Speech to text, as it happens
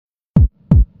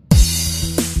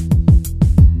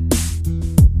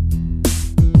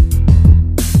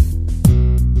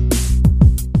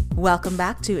Welcome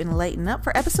back to Enlighten Up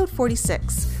for episode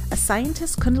 46, A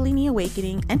Scientist Kundalini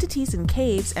Awakening, Entities in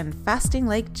Caves, and Fasting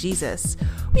Like Jesus.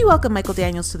 We welcome Michael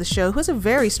Daniels to the show, who has a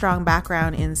very strong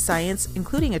background in science,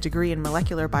 including a degree in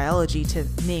molecular biology, to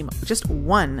name just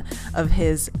one of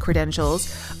his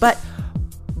credentials. But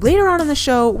later on in the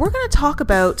show, we're going to talk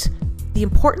about the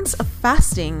importance of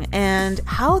fasting and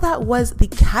how that was the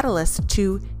catalyst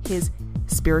to his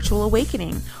spiritual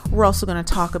awakening. We're also going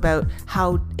to talk about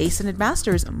how ascended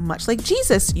masters, much like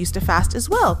Jesus, used to fast as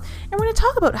well. And we're going to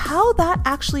talk about how that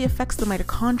actually affects the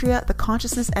mitochondria, the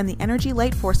consciousness, and the energy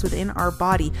light force within our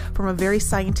body from a very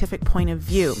scientific point of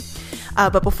view.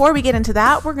 But before we get into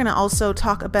that, we're going to also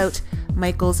talk about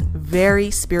Michael's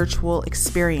very spiritual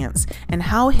experience and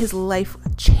how his life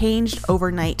changed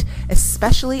overnight,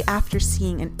 especially after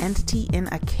seeing an entity in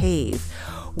a cave.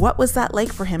 What was that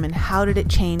like for him and how did it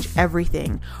change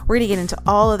everything? We're going to get into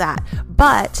all of that.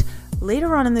 But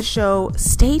later on in the show,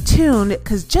 stay tuned,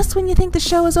 because just when you think the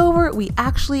show is over, we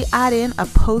actually add in a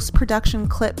post-production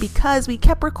clip because we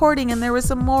kept recording and there was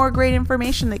some more great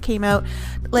information that came out,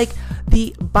 like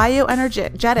the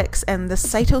bioenergetics and the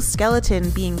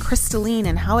cytoskeleton being crystalline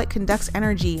and how it conducts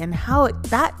energy, and how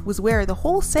that was where the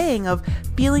whole saying of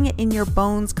feeling it in your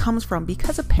bones comes from,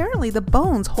 because apparently the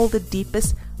bones hold the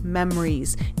deepest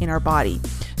memories in our body.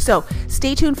 So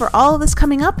stay tuned for all of this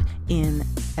coming up in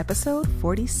episode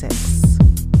 46.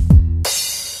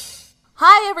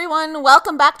 Hi everyone,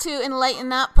 welcome back to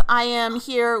Enlighten Up. I am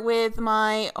here with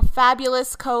my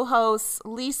fabulous co-hosts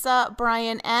Lisa,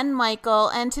 Brian, and Michael,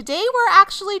 and today we're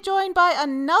actually joined by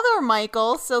another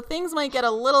Michael, so things might get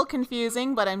a little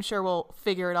confusing, but I'm sure we'll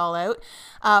figure it all out.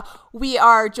 We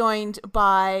are joined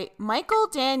by Michael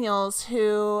Daniels,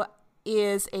 who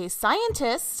is a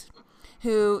scientist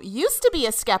who used to be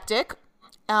a skeptic,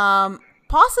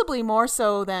 possibly more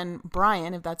so than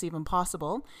Brian, if that's even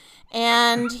possible.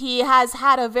 And he has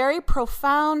had a very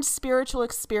profound spiritual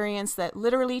experience that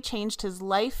literally changed his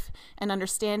life and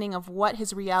understanding of what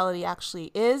his reality actually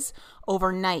is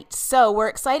overnight. So we're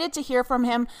excited to hear from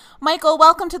him. Michael,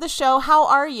 welcome to the show. How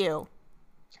are you?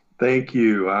 Thank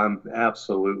you. I'm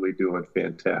absolutely doing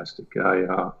fantastic.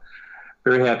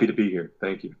 Very happy to be here.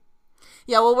 Thank you.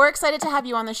 Yeah, well, we're excited to have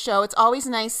you on the show. It's always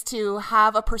nice to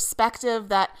have a perspective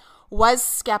that was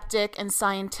skeptic and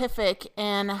scientific,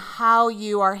 and how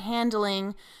you are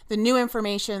handling the new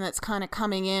information that's kind of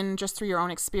coming in just through your own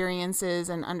experiences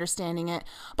and understanding it.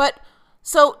 But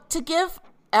so to give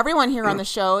everyone here on the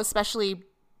show, especially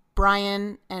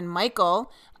Brian and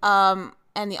Michael, and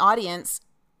the audience,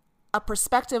 a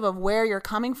perspective of where you're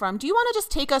coming from, do you want to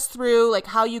just take us through like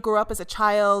how you grew up as a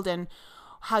child and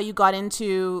how you got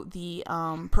into the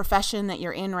profession that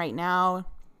you're in right now?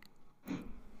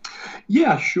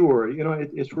 Yeah, sure.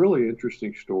 It's really an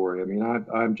interesting story. I mean,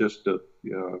 I'm just a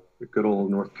good old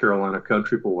North Carolina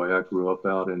country boy. I grew up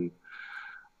out in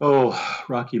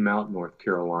Rocky Mount, North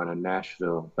Carolina,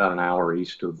 Nashville, about an hour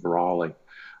east of Raleigh.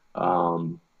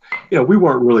 We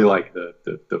weren't really like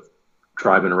the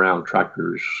driving around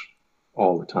tractors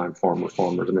all the time, farmers. I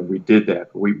mean, we did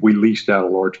that. We leased out a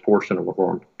large portion of a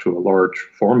farm to a large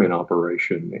farming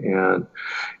operation.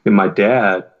 And my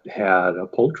dad had a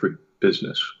poultry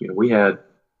business. We had,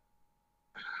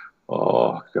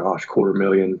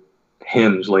 250,000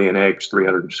 hens laying eggs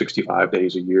 365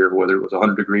 days a year, whether it was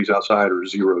 100 degrees outside or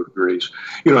 0 degrees.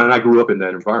 And I grew up in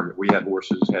that environment. We had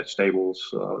horses, had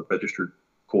stables, registered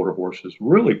quarter horses,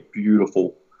 really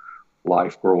beautiful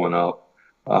life growing up.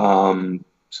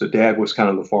 So dad was kind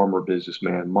of the farmer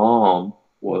businessman. Mom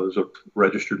was a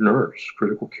registered nurse,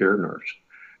 critical care nurse.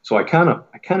 So I kind of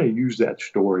use that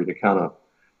story to kind of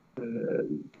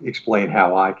explain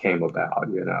how I came about,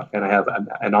 and I have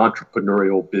an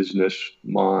entrepreneurial business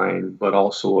mind, but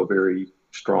also a very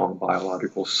strong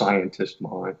biological scientist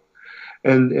mind.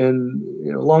 And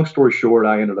long story short,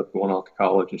 I ended up going off to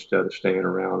college instead of staying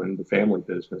around in the family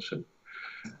business, and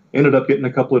ended up getting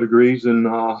a couple of degrees in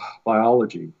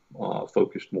biology,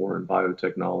 focused more in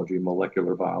biotechnology,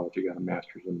 molecular biology, got a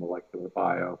master's in molecular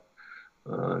bio,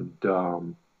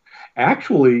 and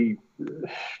actually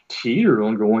teetered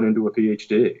on going into a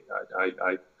PhD.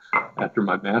 I after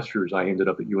my master's, I ended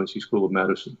up at UNC School of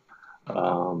Medicine,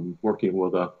 working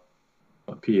with a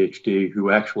PhD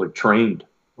who actually trained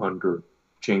under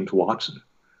James Watson,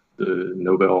 the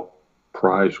Nobel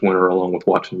Prize winner, along with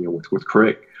Watson, with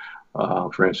Crick,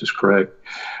 Francis Crick.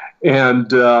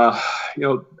 And,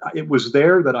 it was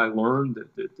there that I learned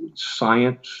that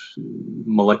science,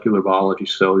 molecular biology,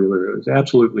 cellular, is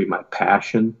absolutely my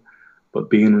passion. But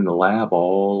being in the lab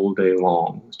all day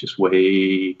long was just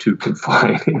way too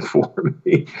confining for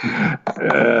me.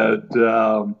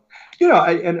 And,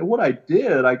 and what I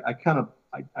did, I kind of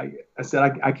I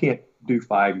said, I can't do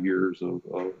 5 years of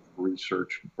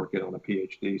research working on a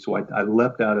PhD. So I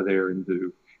leapt out of there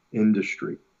into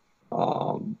industry.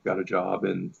 Got a job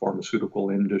in pharmaceutical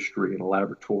industry in a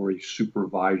laboratory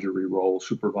supervisory role,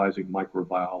 supervising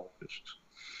microbiologists.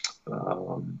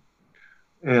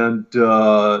 And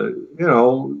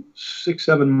 6,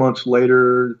 7 months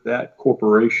later, that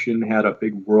corporation had a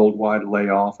big worldwide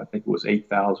layoff. I think it was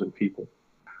 8,000 people.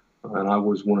 And I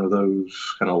was one of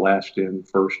those kind of last in,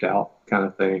 first out kind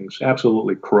of things.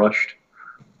 Absolutely crushed.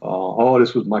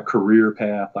 This was my career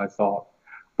path, I thought.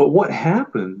 But what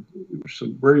happened,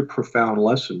 some very profound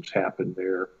lessons happened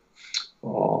there.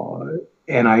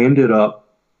 And I ended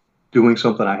up doing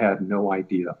something I had no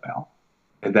idea about.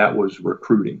 And that was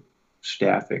recruiting,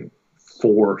 staffing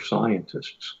for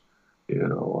scientists.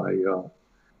 I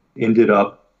ended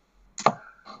up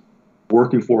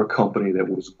working for a company that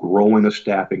was growing a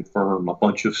staffing firm, a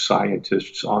bunch of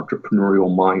scientists,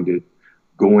 entrepreneurial minded,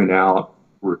 going out,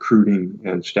 recruiting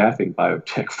and staffing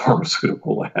biotech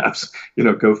pharmaceutical labs.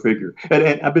 Go figure.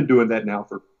 And I've been doing that now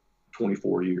for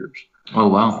 24 years. Oh,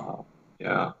 wow.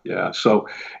 Yeah. So,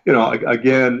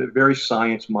 again, very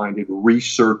science minded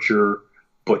researcher,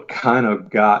 but kind of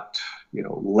got,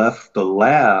 left the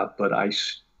lab, but I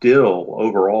still,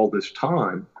 over all this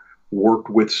time, worked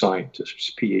with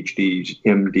scientists, PhDs,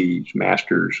 MDs,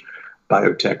 masters,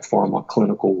 biotech, pharma,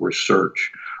 clinical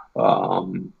research,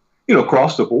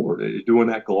 across the board, doing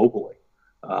that globally.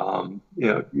 And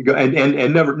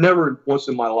never once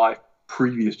in my life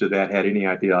previous to that had any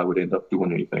idea I would end up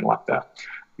doing anything like that.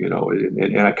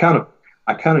 And I kind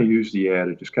of use the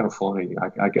adage. It's kind of funny.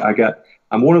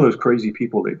 I'm one of those crazy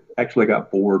people that actually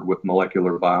got bored with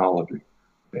molecular biology.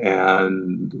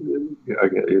 And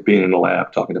being in the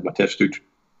lab, talking to my test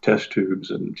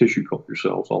tubes and tissue culture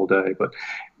cells all day, but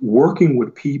working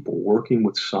with people, working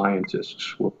with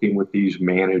scientists, working with these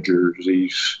managers,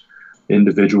 these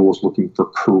individuals looking for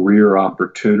career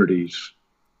opportunities,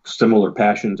 similar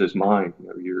passions as mine,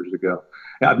 years ago.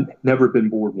 I've never been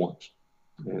bored once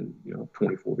in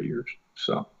 24 years.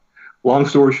 So. Long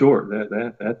story short,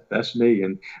 that's me,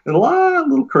 and a lot of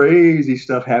little crazy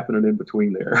stuff happening in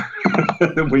between there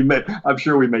that I'm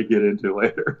sure we may get into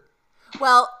later.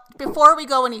 Well, before we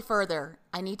go any further,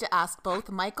 I need to ask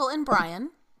both Michael and Brian,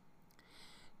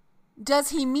 does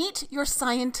he meet your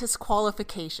scientist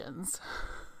qualifications?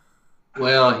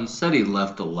 Well, he said he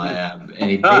left the lab, and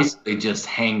he basically just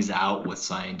hangs out with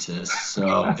scientists,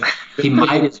 so he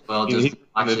might as well just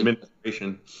watch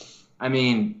administration. I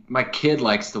mean, my kid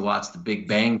likes to watch The Big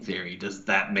Bang Theory. Does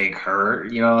that make her,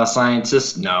 a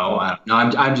scientist? No,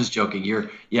 I'm just joking.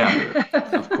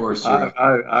 Of course.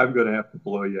 I'm going to have to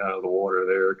blow you out of the water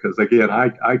there because, again,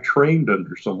 I trained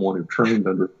under someone who trained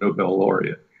under a Nobel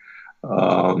laureate.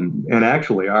 And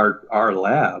actually, our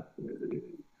lab,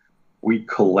 we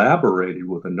collaborated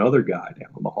with another guy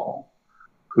down the hall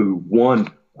who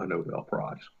won a Nobel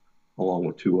Prize, along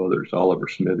with 2 others, Oliver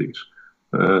Smithies.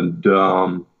 And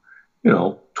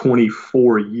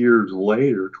 23 years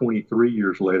later,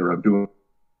 I'm doing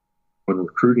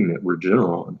recruiting at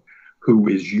Regeneron, who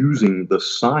is using the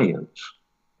science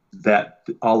that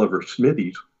Oliver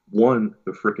Smithies won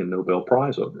the freaking Nobel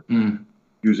Prize over,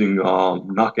 using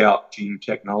knockout gene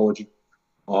technology.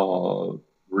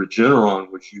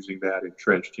 Regeneron was using that in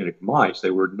transgenic mice.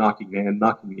 They were knocking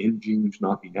in genes,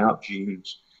 knocking out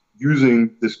genes,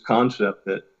 using this concept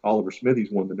that Oliver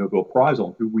Smithies won the Nobel Prize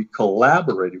on, who we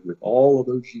collaborated with all of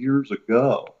those years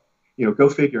ago. Go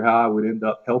figure how I would end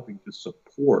up helping to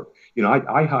support.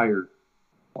 I hired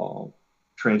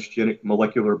transgenic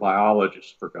molecular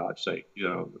biologists, for God's sake,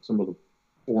 some of the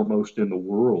foremost in the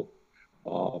world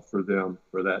for them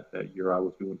for that year I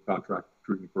was doing contract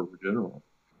recruiting for Regeneron.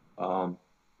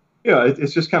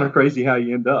 It's just kind of crazy how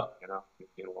you end up,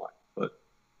 in life. But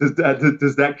does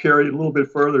that carry a little bit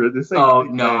further?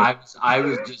 No, I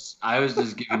was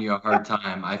just giving you a hard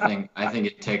time. I think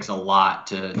it takes a lot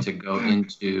to go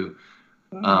into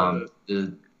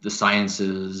the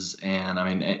sciences, and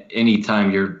I mean,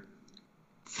 anytime you're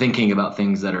thinking about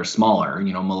things that are smaller,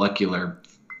 molecular,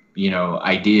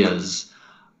 ideas,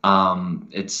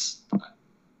 I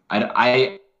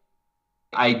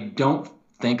don't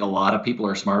think a lot of people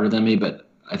are smarter than me, but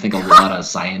I think a lot of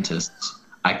scientists,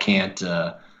 I can't,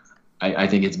 I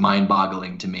think it's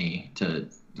mind-boggling to me, to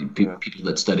people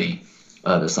that study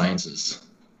the sciences.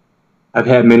 I've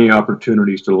had many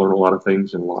opportunities to learn a lot of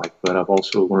things in life, but I've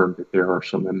also learned that there are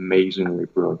some amazingly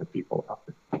brilliant people out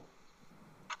there.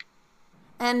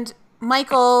 And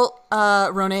Michael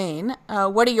Ronayne,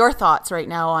 what are your thoughts right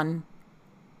now on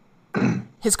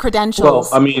his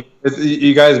credentials. Well, I mean,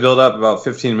 you guys build up about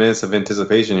 15 minutes of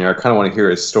anticipation here. I kind of want to hear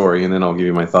his story, and then I'll give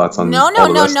you my thoughts on No.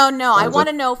 I of want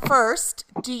to know first.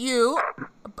 Because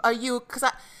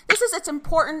it's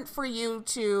important for you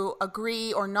to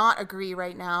agree or not agree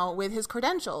right now with his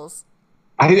credentials.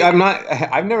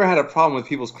 I've never had a problem with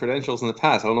people's credentials in the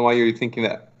past. I don't know why you're thinking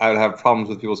that I would have problems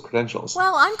with people's credentials.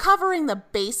 Well, I'm covering the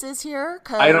bases here.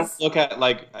 I don't look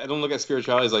at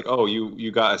spirituality as like, oh,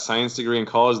 you got a science degree in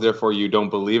college, therefore you don't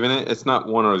believe in it. It's not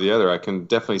one or the other. I can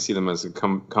definitely see them as a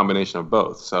combination of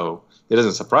both. So it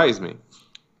doesn't surprise me.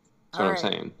 That's what I'm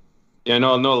saying. Yeah, I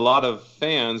know a lot of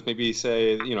fans maybe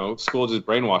say, school just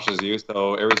brainwashes you,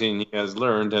 so everything he has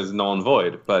learned is null and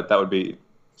void. But that would be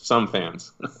some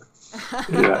fans.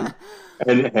 Yeah,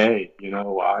 and hey,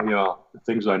 the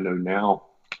things I know now,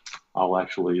 I'll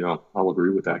agree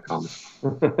with that comment.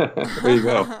 There you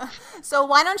go. So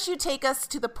why don't you take us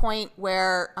to the point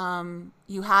where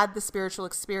you had the spiritual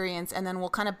experience, and then we'll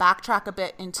kind of backtrack a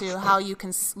bit into how you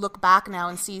can look back now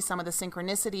and see some of the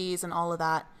synchronicities and all of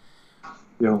that.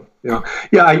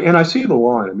 And I see the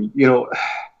line. I mean,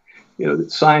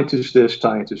 scientist this,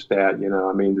 scientist that.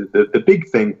 I mean, the big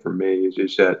thing for me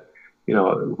is that.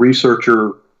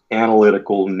 Researcher,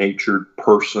 analytical, natured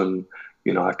person.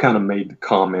 I kind of made the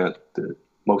comment that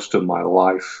most of my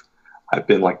life I've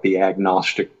been like the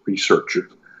agnostic researcher.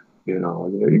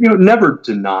 Never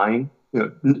denying.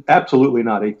 Absolutely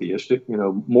not atheistic.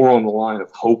 More on the line of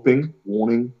hoping,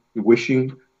 wanting,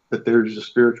 wishing that there's a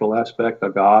spiritual aspect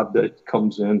of God that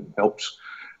comes in and helps.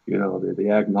 The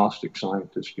agnostic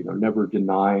scientist. Never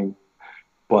denying.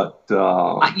 But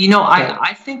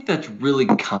I think that's really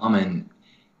common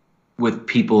with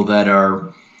people that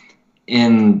are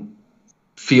in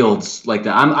fields like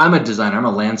that. I'm a designer. I'm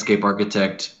a landscape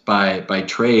architect by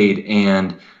trade,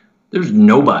 and there's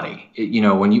nobody.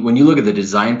 When you look at the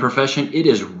design profession, it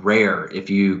is rare if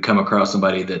you come across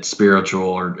somebody that's spiritual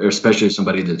or especially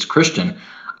somebody that's Christian.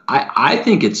 I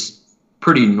think it's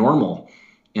pretty normal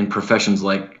in professions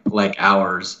like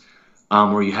ours.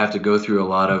 Where you have to go through a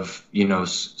lot of,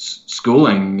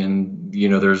 schooling and,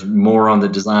 there's more on the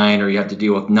design, or you have to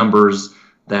deal with numbers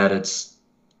that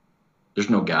there's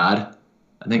no God.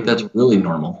 I think that's really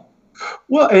normal.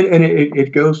 Well, and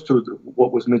it goes to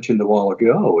what was mentioned a while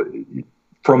ago.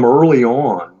 From early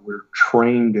on, we're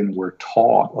trained and we're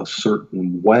taught a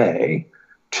certain way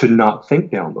to not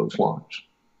think down those lines.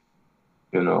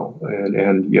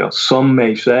 And some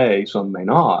may say, some may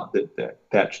not,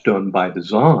 that's done by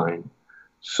design.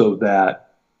 So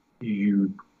that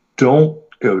you don't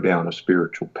go down a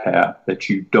spiritual path, that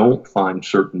you don't find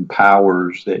certain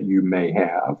powers that you may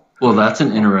have. Well, that's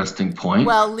an interesting point.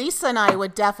 Well, Lisa and I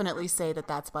would definitely say that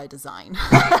that's by design.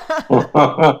 I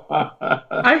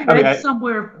read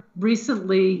somewhere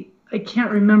recently, I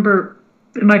can't remember,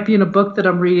 it might be in a book that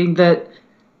I'm reading, that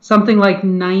something like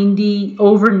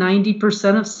over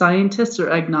 90% of scientists are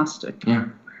agnostic. Yeah.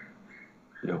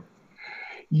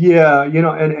 Yeah,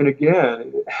 and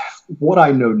again, what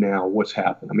I know now, what's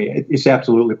happened, I mean, it's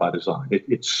absolutely by design.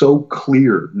 It's so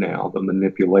clear now, the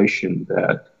manipulation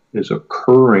that is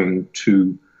occurring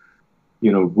to,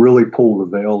 really pull the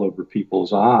veil over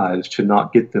people's eyes to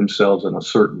not get themselves in a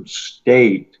certain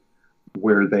state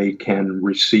where they can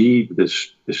receive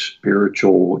this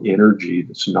spiritual energy,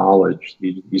 this knowledge,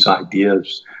 these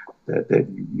ideas that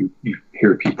you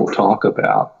hear people talk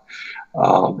about.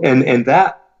 And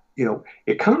that,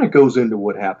 it kind of goes into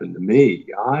what happened to me.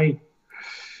 A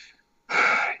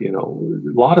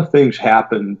lot of things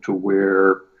happened to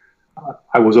where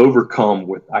I was overcome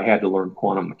with, I had to learn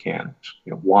quantum mechanics.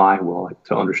 Why? Well,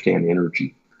 to understand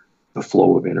energy, the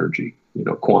flow of energy,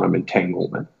 quantum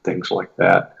entanglement, things like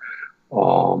that.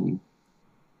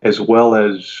 As well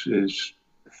as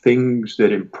things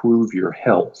that improve your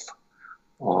health,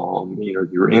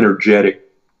 your energetic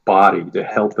body, the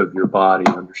health of your body,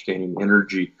 understanding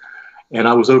energy. And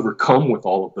I was overcome with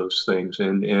all of those things.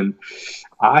 And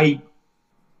I,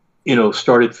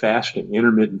 started fasting,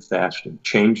 intermittent fasting,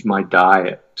 changed my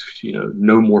diet,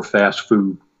 no more fast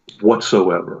food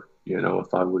whatsoever.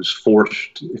 If I was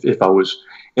forced, if I was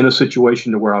in a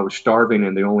situation to where I was starving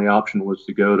and the only option was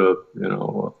to go to,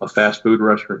 a fast food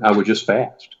restaurant, I would just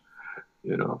fast,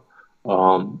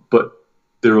 But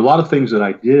there are a lot of things that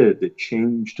I did that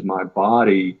changed my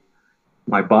body's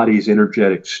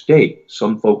energetic state.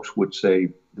 Some folks would say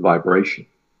vibration.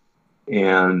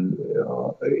 And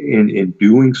in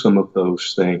doing some of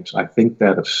those things, I think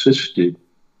that assisted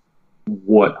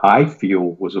what I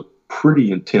feel was a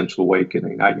pretty intense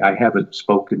awakening. I haven't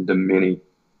spoken to many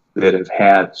that have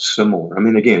had similar. I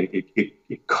mean, again, it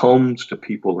it comes to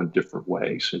people in different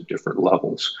ways and different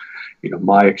levels.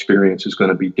 My experience is going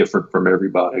to be different from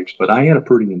everybody's, but I had a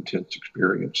pretty intense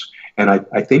experience. And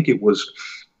I think it was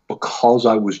because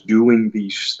I was doing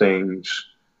these things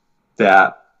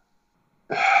that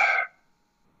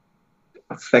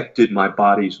affected my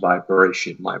body's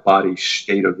vibration, my body's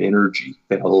state of energy,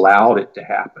 that allowed it to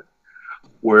happen.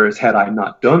 Whereas had I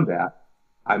not done that,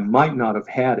 I might not have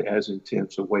had as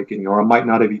intense awakening, or I might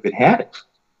not have even had it.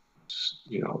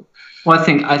 Well,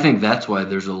 I think that's why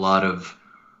there's in a lot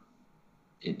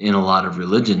of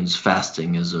religions,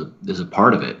 fasting is a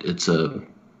part of it. It's a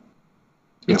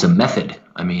method.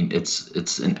 I mean,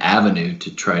 it's an avenue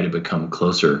to try to become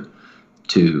closer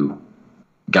to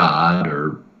God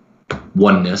or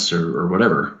oneness or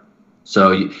whatever.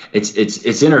 So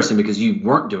it's interesting because you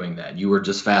weren't doing that. You were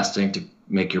just fasting to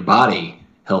make your body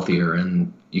healthier,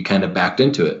 and you kind of backed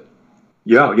into it.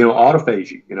 Yeah,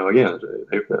 autophagy, again,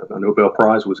 a Nobel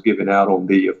Prize was given out on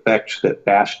the effects that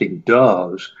fasting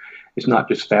does. It's not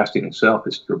just fasting itself,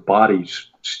 it's your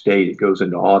body's state. It goes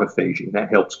into autophagy, and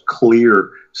that helps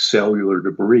clear cellular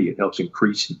debris. It helps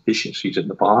increase efficiencies in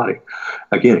the body.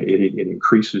 Again, it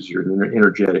increases your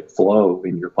energetic flow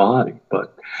in your body.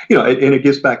 But, and it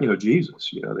gets back,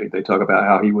 Jesus, they talk about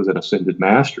how he was an ascended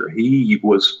master. He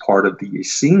was part of the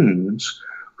Essenes,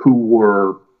 who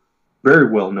were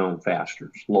very well-known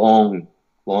fasters, long,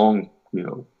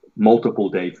 multiple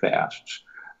day fasts.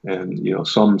 And,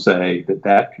 some say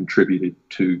that contributed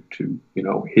to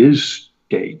his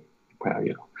state, but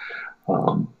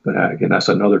again, that's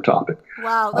another topic.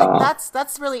 Wow.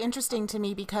 That's really interesting to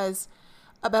me, because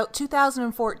about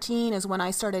 2014 is when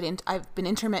I started, I've been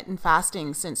intermittent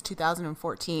fasting since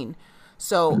 2014.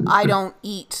 So I don't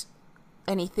eat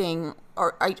anything,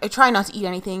 or I try not to eat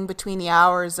anything between the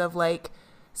hours of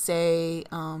say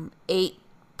 8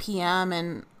 p.m.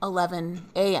 and 11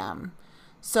 a.m.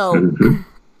 So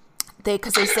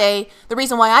because they say the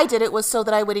reason why I did it was so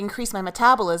that I would increase my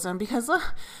metabolism, because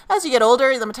as you get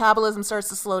older, the metabolism starts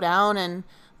to slow down and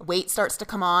weight starts to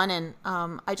come on. And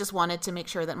I just wanted to make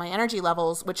sure that my energy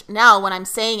levels, which now when I'm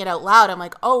saying it out loud, I'm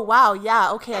like, oh, wow,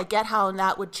 yeah, okay, I get how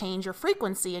that would change your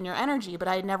frequency and your energy. But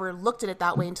I had never looked at it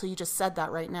that way until you just said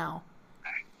that right now.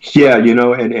 Yeah,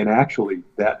 and actually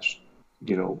that's,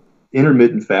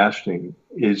 intermittent fasting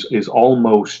is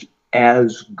almost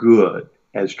as good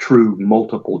as true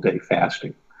multiple day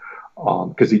fasting,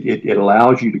 because it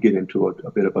allows you to get into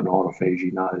a bit of an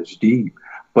autophagy, not as deep.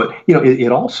 But,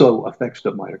 it also affects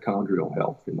the mitochondrial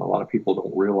health. A lot of people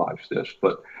don't realize this,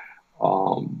 but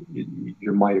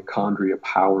your mitochondria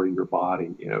power your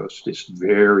body. It's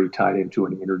very tied into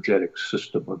an energetic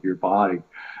system of your body.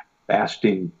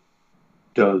 Fasting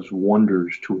does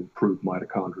wonders to improve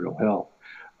mitochondrial health.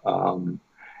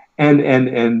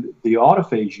 And the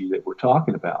autophagy that we're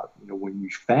talking about, when you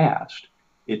fast,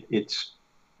 it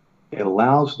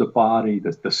allows the body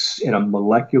at a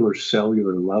molecular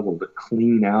cellular level to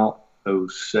clean out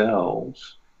those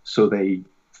cells so they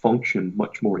function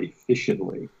much more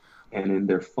efficiently. And in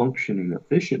their functioning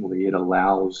efficiently, it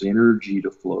allows energy to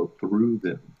flow through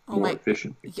them more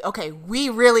efficiently. Okay, we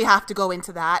really have to go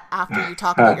into that after you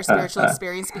talk about your spiritual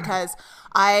experience, because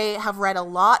I have read a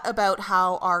lot about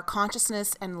how our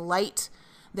consciousness and light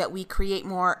that we create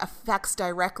more affects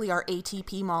directly our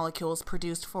ATP molecules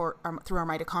produced through our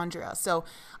mitochondria. So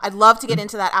I'd love to get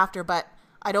into that after, but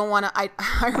I don't want to. I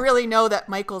really know that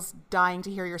Michael's dying to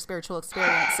hear your spiritual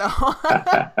experience. So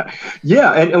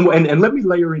yeah, and let me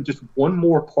layer in just one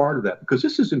more part of that, because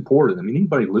this is important. I mean,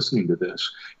 anybody listening to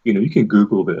this, you can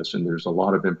Google this, and there's a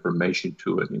lot of information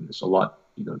to it, and there's a lot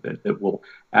that will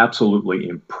absolutely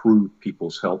improve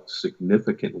people's health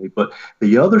significantly. But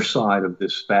the other side of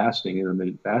this fasting,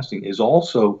 intermittent fasting, is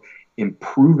also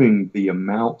improving the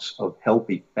amounts of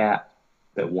healthy fat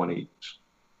that one eats.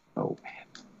 Oh man.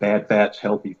 Bad fats,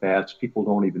 healthy fats, people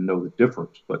don't even know the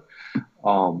difference. But,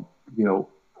 an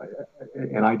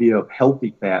idea of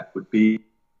healthy fat would be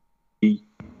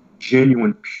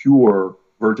genuine, pure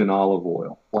virgin olive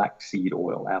oil, flaxseed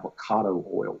oil, avocado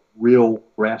oil, real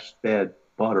grass-fed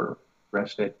butter,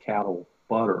 grass-fed cattle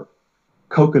butter,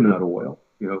 coconut oil.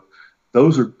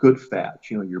 Those are good fats.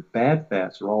 Your bad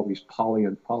fats are all these poly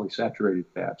and polysaturated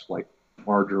fats like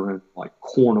margarine, like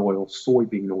corn oil,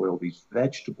 soybean oil, these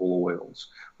vegetable oils,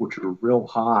 which are real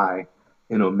high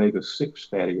in omega-6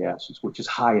 fatty acids, which is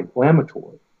high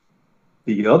inflammatory.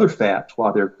 The other fats,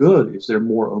 while they're good, is they're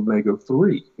more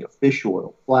omega-3, fish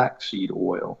oil, flaxseed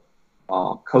oil,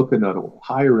 coconut oil,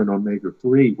 higher in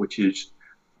omega-3, which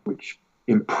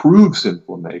improves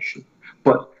inflammation.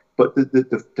 But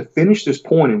to finish this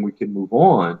point, and we can move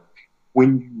on,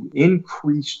 when you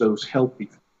increase those healthy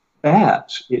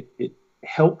fats,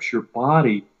 helps your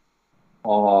body,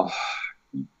 your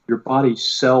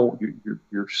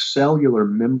cellular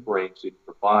membranes in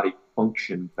your body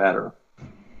function better,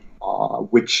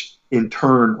 which in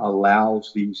turn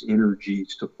allows these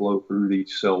energies to flow through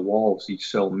these cell walls, these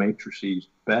cell matrices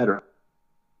better,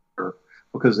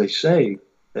 because they say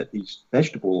that these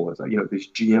vegetable oils, this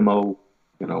GMO,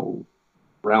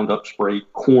 Roundup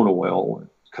sprayed corn oil and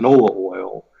canola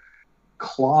oil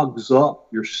clogs up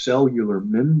your cellular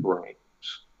membranes.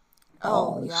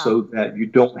 So that you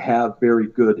don't have very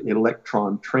good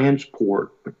electron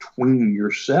transport between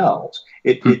your cells.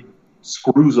 It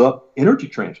screws up energy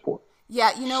transport.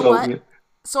 Yeah, what?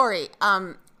 Sorry.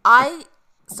 I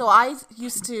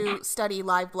used to study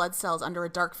live blood cells under a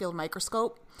dark field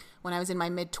microscope when I was in my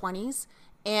mid-20s,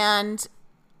 and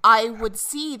I would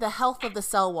see the health of the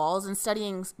cell walls, and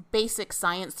studying basic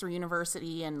science through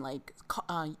university and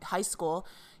high school.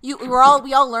 We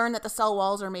all learned that the cell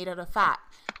walls are made out of fat.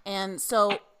 And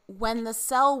so when the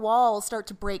cell walls start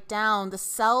to break down, the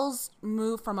cells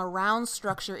move from a round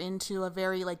structure into a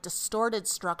very distorted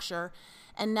structure.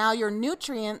 And now your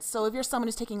nutrients, so if you're someone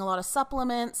who's taking a lot of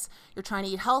supplements, you're trying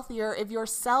to eat healthier, if your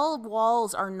cell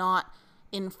walls are not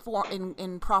in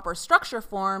proper structure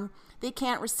form, they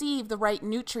can't receive the right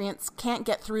nutrients, can't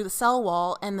get through the cell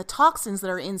wall, and the toxins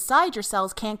that are inside your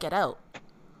cells can't get out.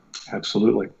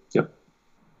 Absolutely. Yep.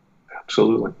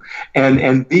 Absolutely.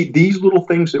 And these little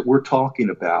things that we're talking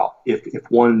about, if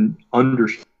one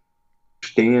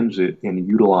understands it and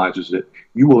utilizes it,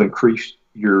 you will increase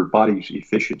your body's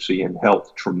efficiency and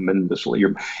health tremendously.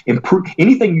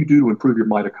 Anything you do to improve your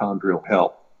mitochondrial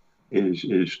health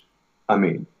is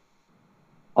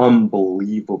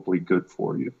unbelievably good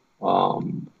for you.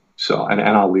 And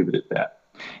I'll leave it at that.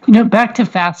 Back to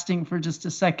fasting for just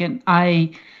a second.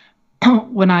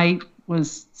 When I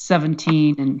was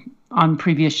 17, and on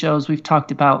previous shows, we've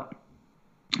talked about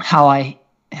how I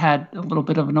had a little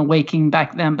bit of an awakening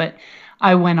back then, but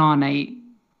I went on I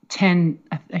couldn't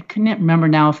remember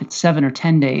now if it's 7 or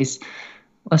 10 days.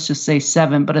 Let's just say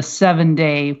 7, but a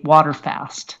 7-day water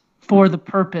fast for the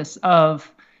purpose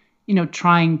of,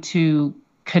 trying to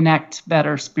connect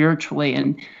better spiritually.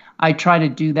 And I try to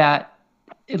do that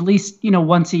at least,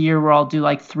 once a year, where I'll do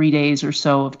 3 days or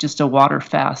so of just a water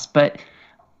fast. But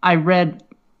I read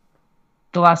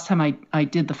the last time I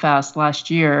did the fast last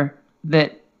year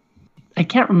that I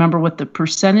can't remember what the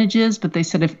percentage is, but they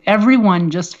said if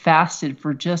everyone just fasted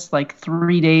for just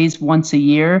 3 days once a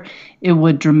year, it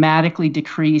would dramatically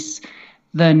decrease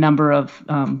the number of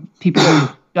people who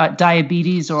got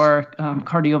diabetes or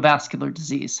cardiovascular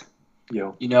disease.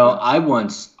 I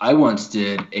once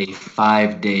did a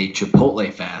 5-day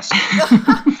Chipotle fast,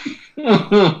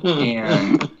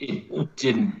 and it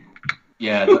didn't.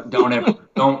 Yeah,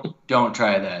 don't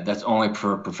try that. That's only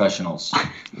for professionals.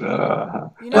 I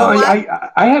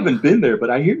haven't been there,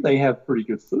 but I hear they have pretty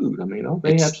good food. They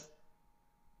have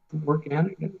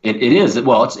organic. It is.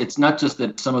 Well, it's not just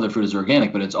that some of the food is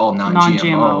organic, but it's all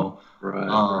non-GMO.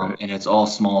 Right. And it's all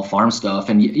small farm stuff.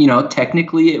 And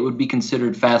technically, it would be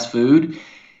considered fast food.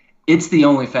 It's the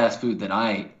only fast food that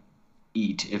I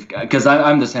eat, because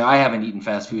I'm the same. I haven't eaten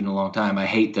fast food in a long time. I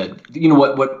hate that.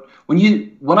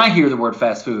 When I hear the word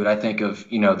fast food, I think of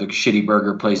the shitty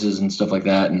burger places and stuff like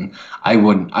that, and I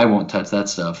won't touch that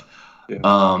stuff.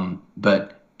 Yeah.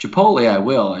 But Chipotle, I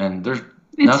will, and there's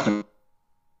nothing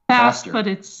fast, but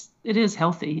it is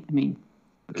healthy.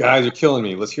 Guys, you're killing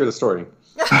me. Let's hear the story.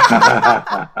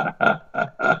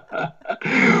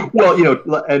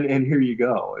 Well, and here you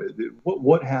go.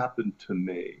 What happened to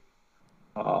me,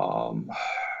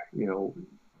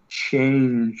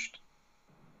 changed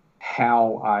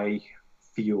how I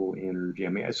feel energy.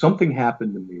 Something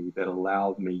happened to me that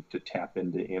allowed me to tap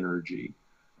into energy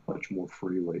much more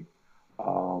freely.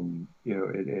 And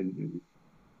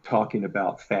talking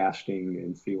about fasting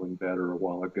and feeling better a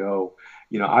while ago,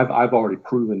 I've already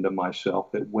proven to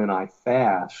myself that when I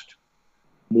fast,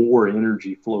 more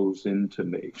energy flows into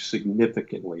me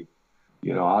significantly.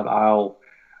 I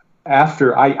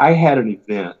had an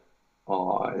event,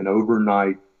 an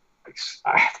overnight.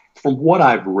 From what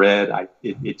I've read,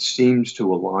 it seems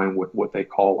to align with what they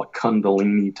call a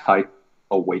Kundalini type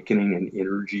awakening and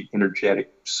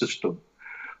energetic system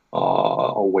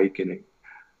awakening.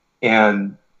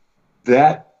 And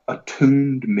that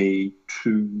attuned me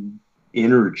to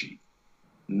energy,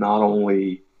 not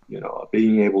only,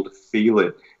 being able to feel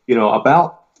it,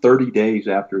 about 30 days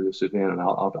after this event, and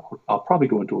I'll probably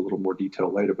go into a little more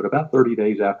detail later, but about 30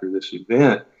 days after this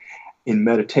event, in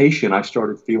meditation, I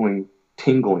started feeling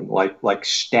tingling, like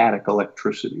static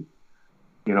electricity,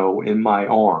 in my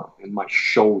arm, in my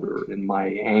shoulder, in my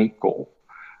ankle,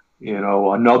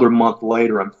 Another month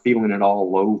later, I'm feeling it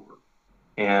all over.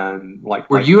 And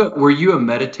were you a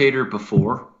meditator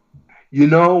before?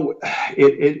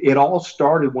 It all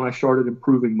started when I started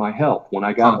improving my health. When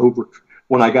I got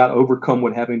overcome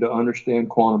with having to understand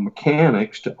quantum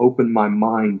mechanics, to open my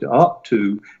mind up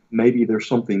to maybe there's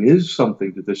something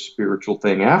to this spiritual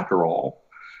thing after all,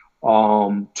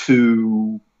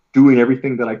 to doing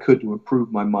everything that I could to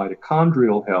improve my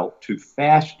mitochondrial health, to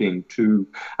fasting,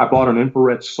 I bought an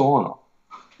infrared sauna.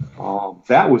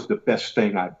 That was the best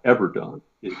thing I've ever done.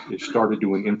 It started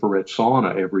doing infrared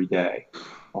sauna every day,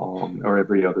 or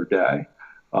every other day.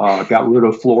 Got rid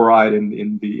of fluoride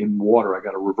in water. I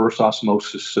got a reverse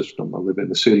osmosis system. I live in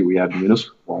the city. We have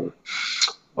municipal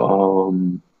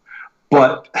water.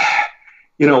 But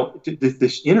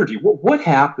this energy. What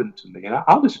happened to me? And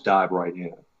I'll just dive right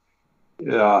in.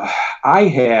 I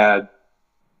had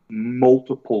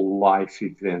multiple life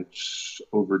events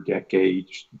over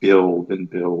decades, build. And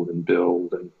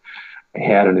I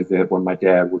had an event when my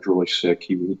dad was really sick.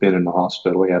 He had been in the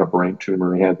hospital. He had a brain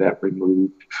tumor. He had that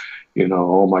removed.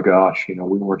 Oh my gosh, we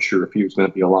weren't sure if he was going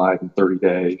to be alive in 30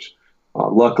 days.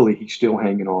 Luckily, he's still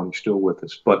hanging on. He's still with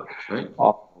us. But right.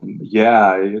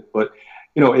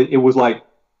 It was like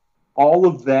all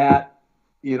of that,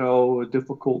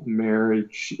 difficult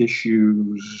marriage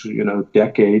issues,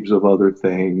 decades of other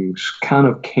things kind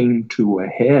of came to a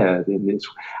head. And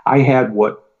I had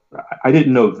what I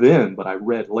didn't know then, but I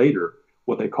read later,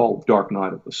 what they call dark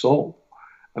night of the soul.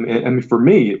 I mean, for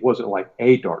me, it wasn't like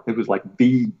it was like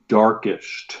the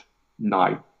darkest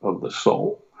night of the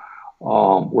soul,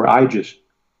 where I just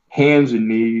hands and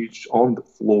knees on the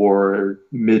floor,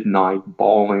 midnight,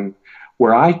 bawling,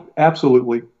 where I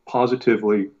absolutely,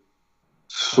 positively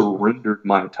surrendered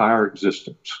my entire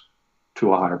existence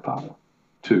to a higher power,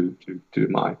 to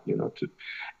my,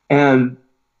 and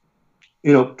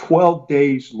 12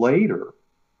 days later,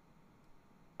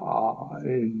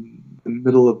 in the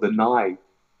middle of the night,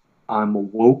 I'm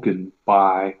awoken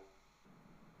by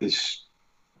this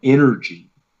energy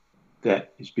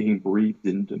that is being breathed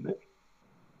into me.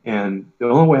 And the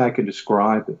only way I can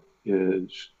describe it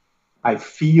is I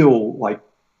feel like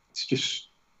it's just,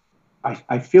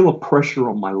 I feel a pressure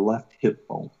on my left hip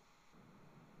bone.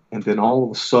 And then all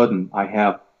of a sudden I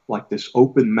have like this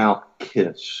open mouth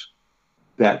kiss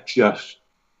that just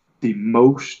the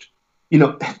most,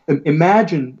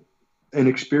 imagine an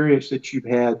experience that you've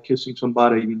had kissing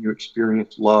somebody and you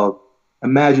experienced love.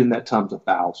 Imagine that times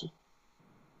 1,000.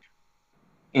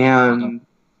 And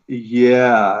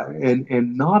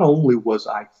and not only was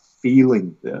I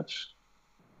feeling this,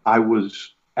 I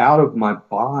was out of my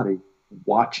body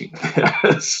watching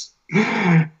this.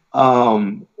 There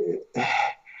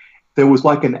was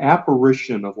like an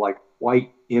apparition of like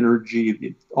white energy.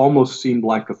 It almost seemed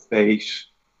like a face,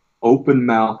 open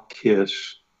mouth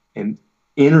kiss, and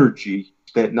energy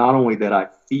that not only that I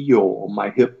feel on my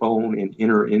hip bone and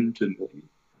enter into me,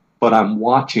 but I'm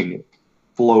watching it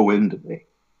flow into me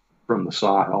from the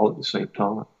side all at the same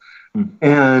time. Mm.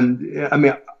 And I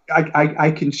mean,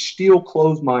 I can still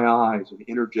close my eyes and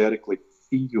energetically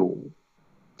feel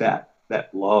that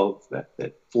love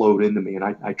that flowed into me. And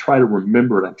I try to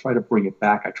remember it. I try to bring it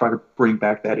back. I try to bring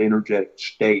back that energetic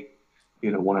state,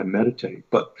 when I meditate.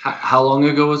 But how long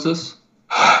ago was this?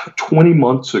 20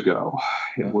 months ago.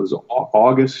 It was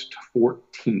August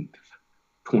 14th,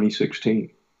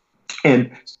 2016.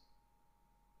 And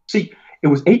see, it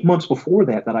was 8 months before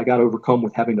that I got overcome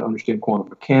with having to understand quantum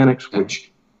mechanics,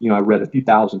 which, I read a few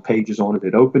thousand pages on it.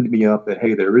 It opened me up that,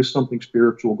 hey, there is something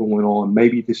spiritual going on.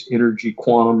 Maybe this energy,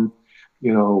 quantum,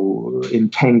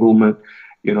 entanglement.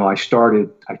 I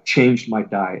changed my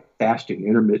diet, fasting,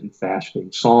 intermittent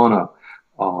fasting, sauna,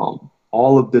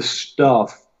 all of this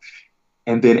stuff.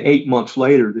 And then 8 months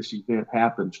later, this event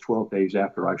happens 12 days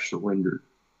after I surrendered.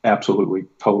 Absolutely,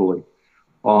 totally.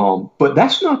 But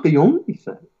that's not the only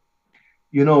thing.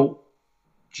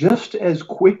 Just as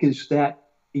quick as that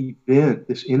event,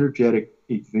 this energetic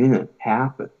event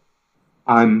happened,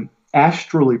 I'm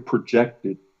astrally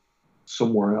projected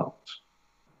somewhere else.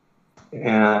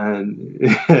 And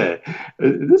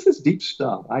this is deep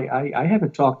stuff. I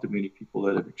haven't talked to many people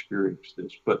that have experienced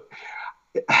this, but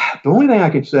the only thing I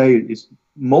can say is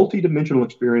multidimensional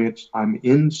experience. I'm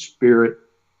in spirit.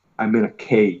 I'm in a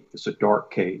cave. It's a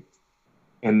dark cave.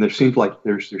 And there seems like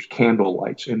there's candle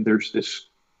lights, and there's this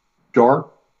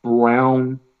dark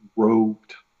brown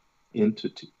robed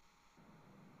entity.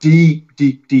 Deep,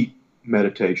 deep, deep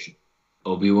meditation.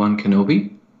 Obi-Wan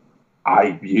Kenobi?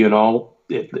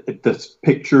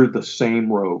 Picture the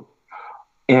same robe.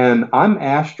 And I'm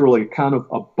astrally kind of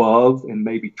above and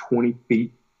maybe 20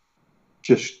 feet,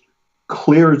 just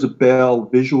clear as a bell,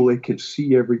 visually can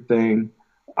see everything.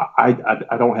 I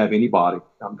don't have anybody.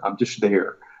 I'm just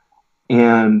there.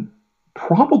 And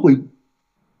probably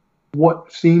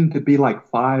what seemed to be like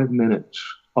 5 minutes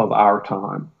of our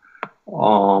time,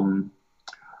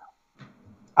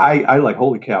 I like,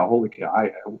 holy cow.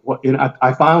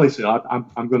 I finally said,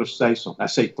 I'm going to say something. I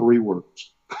say 3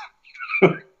 words.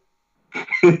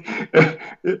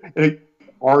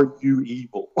 Are you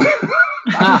evil?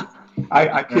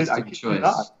 I kid you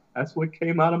not. That's what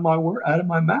came out of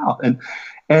my mouth. And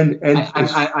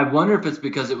I wonder if it's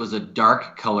because it was a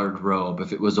dark colored robe.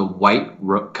 If it was a white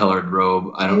colored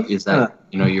robe, is that,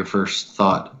 your first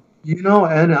thought?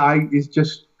 And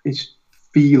it's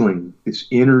feeling this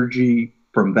energy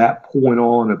from that point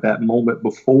on, at that moment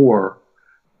before,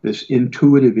 this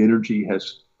intuitive energy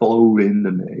has flowed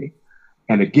into me.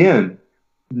 And again,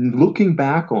 looking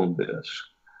back on this,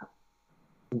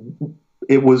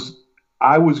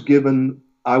 I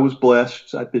was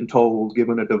blessed, I've been told,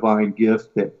 given a divine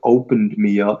gift that opened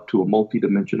me up to a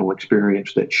multidimensional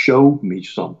experience that showed me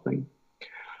something.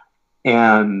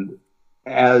 And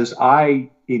as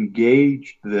I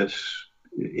engaged this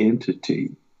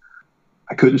entity,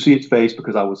 I couldn't see its face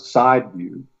because I was side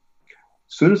view.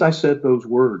 As soon as I said those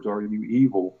words, "Are you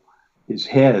evil?" his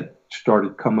head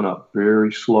started coming up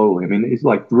very slowly. I mean, it's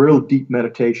like real deep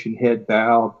meditation, head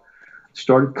bowed,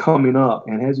 started coming up.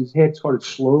 And as his head started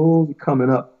slowly coming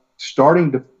up,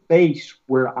 starting to face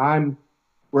where I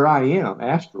am,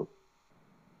 astral,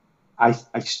 I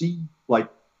see like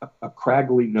a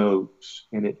craggly nose,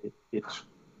 and it's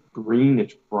green,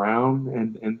 it's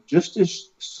brown. And just as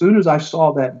soon as I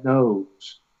saw that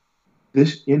nose,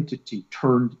 this entity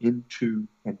turned into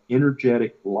an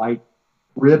energetic light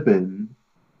ribbon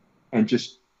and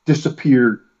just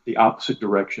disappeared the opposite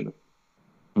direction.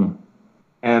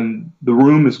 And the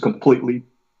room is completely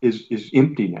is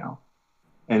empty now.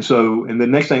 And the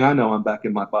next thing I know, I'm back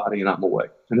in my body and I'm awake.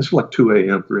 And this was like 2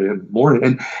 a.m., 3 a.m. in the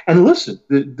morning. And listen,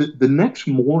 the next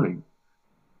morning,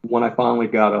 when I finally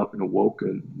got up and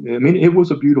awoken, I mean, it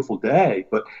was a beautiful day,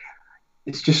 but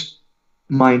it's just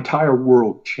my entire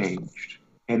world changed.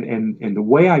 And the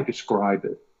way I describe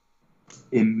it,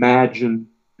 imagine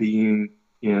being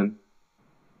in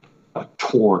a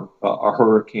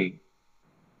hurricane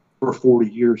for 40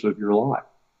 years of your life.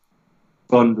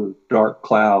 Thunder, dark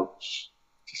clouds,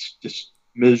 just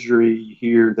misery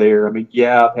here, there. I mean,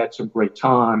 yeah, I've had some great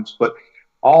times, but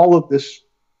all of this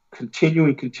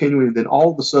continuing, then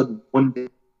all of a sudden, one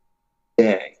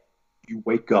day, you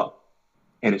wake up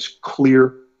and it's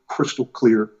clear, crystal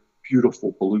clear,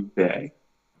 beautiful blue day.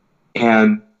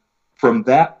 And from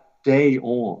that day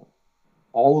on,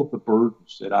 all of the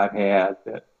burdens that I've had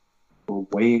that were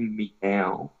weighing me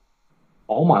down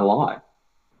all my life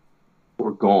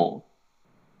were gone.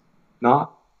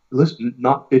 Not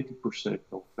 50%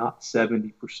 gone, not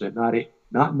 70%,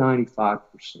 not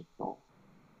 95% gone.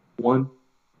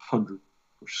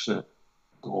 100%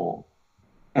 gone.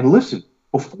 And listen,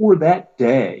 before that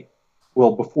day,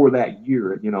 before that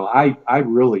year, I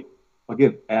really,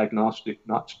 again, agnostic,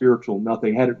 not spiritual,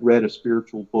 nothing, hadn't read a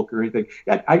spiritual book or anything.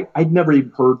 I'd never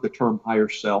even heard the term higher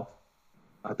self.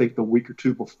 I think the week or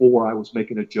two before I was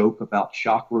making a joke about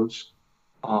chakras.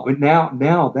 And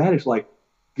now that is like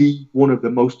one of the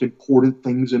most important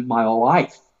things in my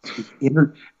life.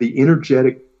 The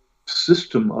energetic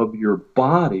system of your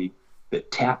body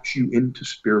that taps you into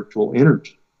spiritual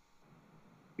energy.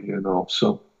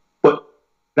 So, but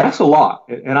that's a lot,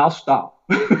 and I'll stop.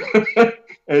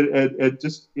 and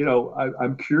just,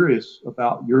 I'm curious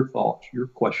about your thoughts, your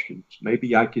questions.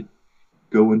 Maybe I could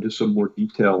go into some more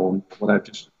detail on what I've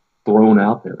just thrown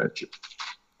out there at you.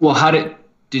 Well, how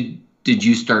did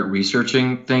you start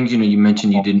researching things? You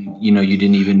mentioned you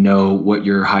didn't even know what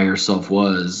your higher self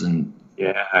was, and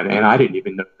yeah, and I didn't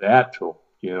even know that till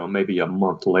maybe a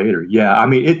month later. Yeah, I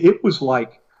mean, it was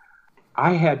like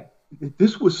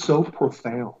this was so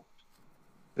profound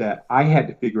that I had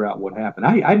to figure out what happened.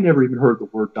 I'd never even heard the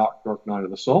word dark night of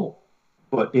the soul,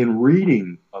 but in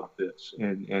reading of this,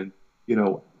 and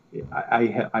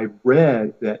I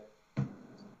read that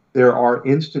there are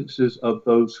instances of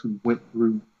those who went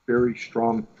through very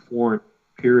strong foreign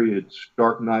periods,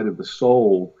 dark night of the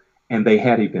soul, and they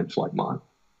had events like mine.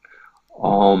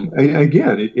 And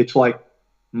again, it's like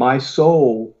my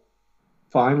soul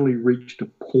finally reached a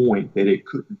point that it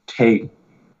couldn't take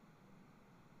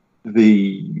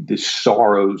the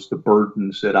sorrows, the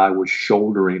burdens that I was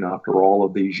shouldering after all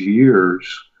of these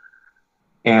years,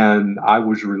 and I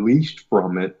was released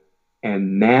from it.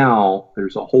 And now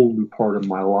there's a whole new part of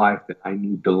my life that I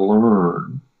need to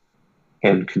learn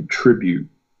and contribute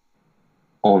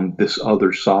on this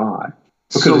other side.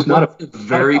 Because So it's not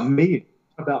very about me. It's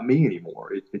not about me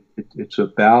anymore. It's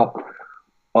about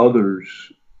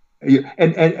others.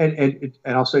 And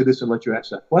I'll say this and let you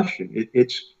ask that question.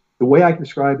 It's the way I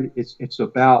describe it. It's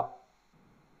about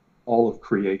all of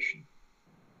creation.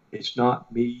 It's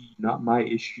not me, not my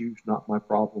issues, not my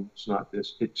problems, not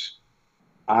this. It's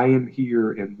I am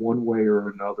here in one way or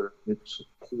another in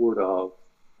support of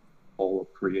all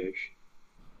of creation.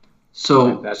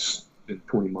 so And that's been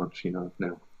 20 months,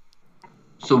 now.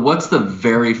 so what's the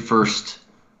very first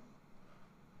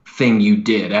thing you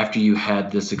did after you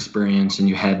had this experience and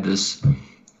you had this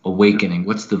awakening?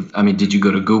 Did you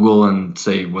go to Google and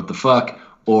say what the fuck,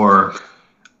 or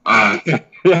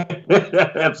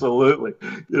Absolutely.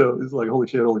 It's like holy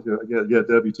shit, yeah,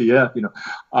 WTF,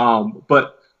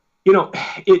 but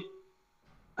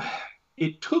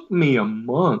it took me a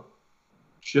month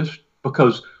just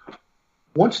because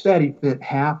once that event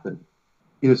happened,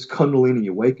 this Kundalini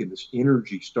awakened, this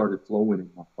energy started flowing in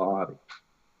my body.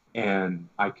 And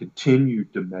I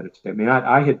continued to meditate. I mean,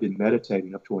 I had been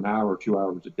meditating up to an hour or 2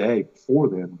 hours a day before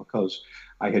then because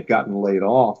I had gotten laid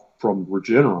off from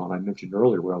Regeneron. I mentioned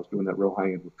earlier where I was doing that real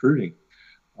high-end recruiting.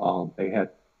 They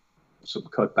had some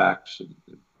cutbacks and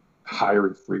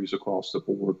hiring freeze across the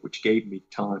board, which gave me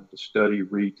time to study,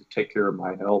 read, to take care of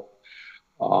my health,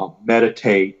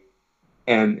 meditate,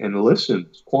 and listen.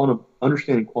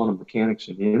 Understanding quantum mechanics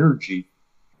and energy.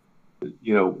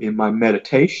 In my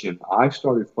meditation, I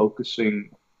started focusing.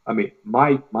 I mean,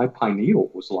 my pineal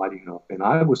was lighting up, and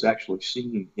I was actually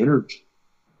seeing energy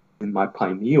in my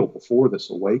pineal before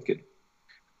this awakening.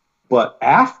 But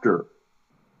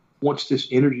once this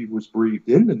energy was breathed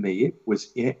into me, it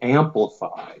was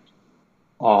amplified.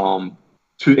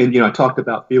 I talked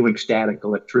about feeling static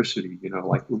electricity.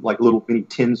 Like little mini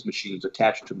TINS machines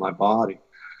attached to my body,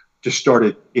 just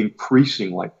started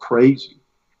increasing like crazy.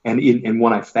 And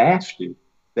when I fasted,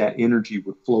 that energy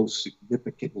would flow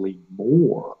significantly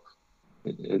more.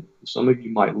 And some of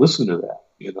you might listen to that.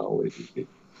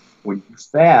 When you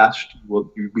fast,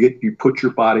 you put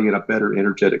your body in a better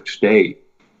energetic state.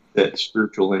 That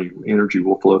spiritual energy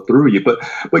will flow through you. But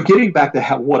getting back to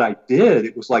what I did,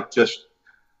 it was like just,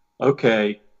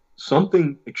 okay,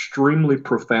 something extremely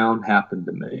profound happened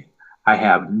to me. I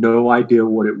have no idea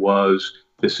what it was.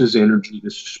 This is energy.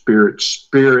 This is spirit.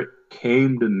 Spirit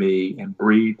came to me and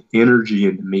breathed energy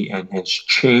into me and has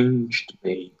changed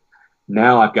me.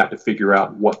 Now I've got to figure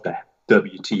out what the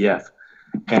WTF.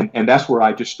 And that's where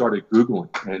I just started Googling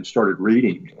and started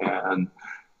reading. And,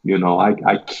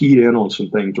 I keyed in on some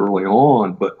things early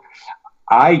on, but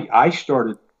I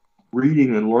started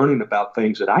reading and learning about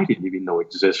things that I didn't even know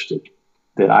existed,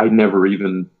 that I never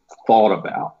even thought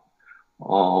about.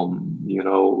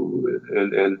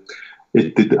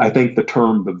 I think the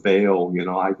term the veil,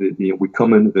 we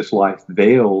come into this life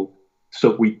veiled,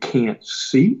 so we can't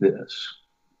see this.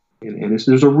 And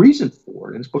there's a reason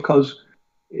for it. It's because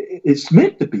it's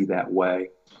meant to be that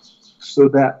way so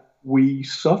that we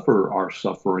suffer our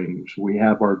sufferings, we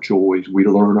have our joys, we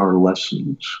learn our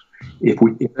lessons. If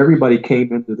everybody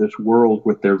came into this world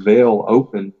with their veil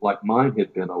open, like mine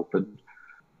had been opened,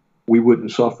 we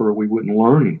wouldn't suffer, we wouldn't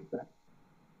learn anything.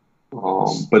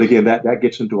 But again, that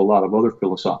gets into a lot of other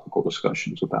philosophical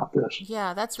discussions about this.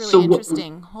 Yeah, that's really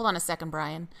interesting. Hold on a second,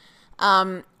 Brian.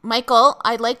 Michael,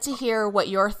 I'd like to hear what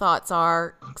your thoughts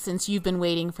are since you've been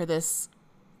waiting for this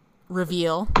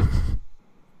reveal.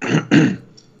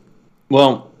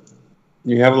 Well,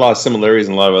 you have a lot of similarities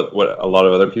in a lot of what a lot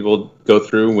of other people go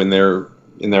through when they're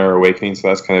in their awakening, so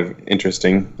that's kind of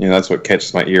interesting. That's what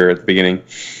catches my ear at the beginning.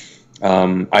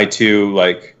 I too,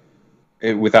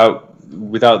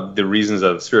 without the reasons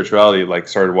of spirituality,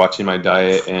 started watching my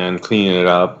diet and cleaning it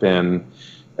up, and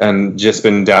just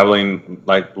been dabbling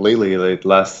lately, the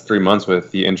last 3 months,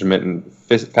 with the intermittent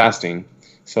fasting.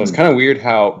 So it's kind of weird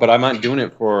but I'm not doing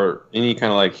it for any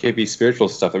kind of hippie spiritual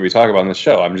stuff that we talk about on the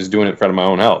show. I'm just doing it for my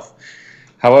own health.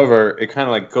 However, it kind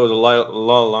of goes a lot of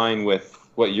line with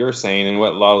what you're saying and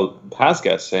what a lot of past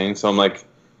guests saying. So I'm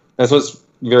that's what's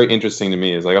very interesting to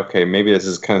me is okay, maybe this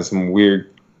is kind of some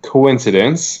weird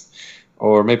coincidence,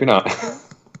 or maybe not.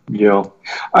 Yeah.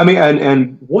 I mean,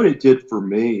 and what it did for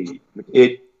me,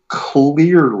 it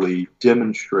clearly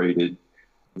demonstrated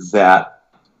that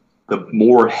the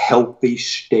more healthy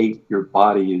state your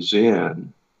body is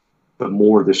in, the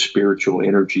more the spiritual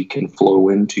energy can flow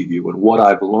into you. And what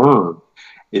I've learned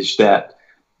is that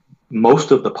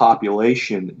most of the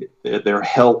population, their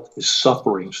health is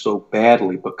suffering so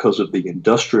badly because of the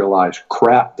industrialized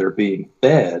crap they're being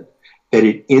fed that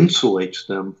it insulates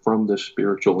them from the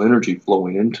spiritual energy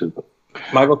flowing into them.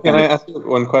 Michael, can I ask you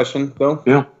one question, though?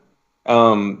 Yeah.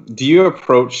 Do you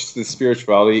approach the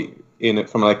spirituality in it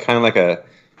from like kind of like a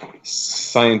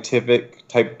scientific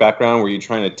type background where you're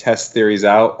trying to test theories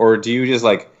out, or do you just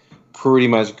like pretty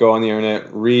much go on the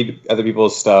internet, read other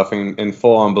people's stuff, and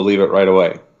full on believe it right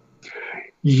away?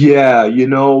 Yeah, you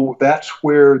know, that's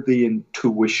where the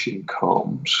intuition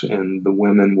comes, and the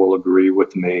women will agree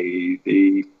with me.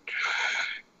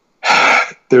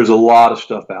 There's a lot of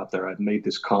stuff out there. I've made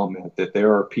this comment that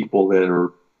there are people that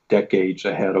are decades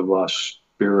ahead of us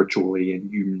spiritually,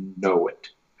 and you know it.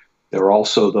 There are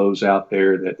also those out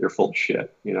there that they're full of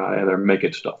shit, you know, and they're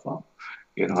making stuff up.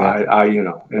 You know, exactly. You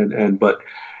know, but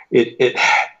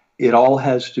it all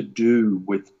has to do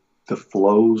with the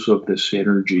flows of this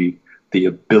energy, the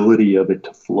ability of it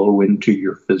to flow into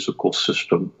your physical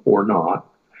system or not.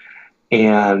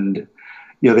 And,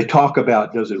 you know, they talk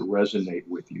about, does it resonate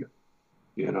with you?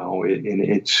 You know, and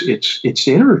it's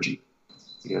energy,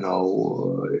 you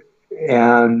know,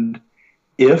 and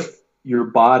if your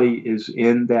body is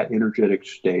in that energetic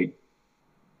state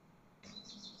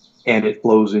and it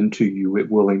flows into you, it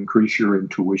will increase your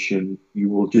intuition. You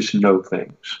will just know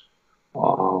things.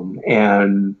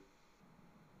 And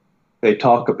they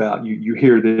talk about, you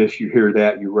hear this, you hear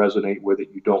that, you resonate with it,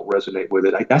 you don't resonate with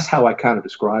it. That's how I kind of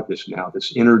describe this now,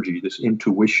 this energy, this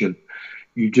intuition.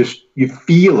 You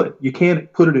feel it. You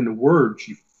can't put it into words,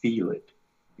 you feel it.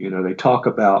 You know, they talk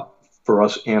about, for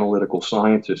us analytical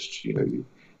scientists, you know, you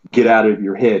get out of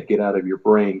your head, get out of your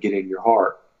brain, get in your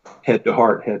heart, head to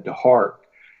heart, head to heart.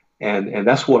 And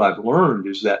that's what I've learned,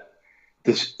 is that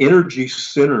this energy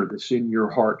center that's in your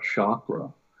heart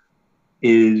chakra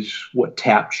is what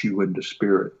taps you into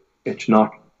spirit.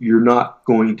 You're not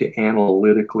going to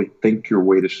analytically think your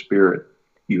way to spirit.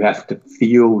 You have to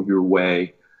feel your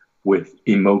way with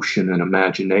emotion and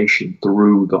imagination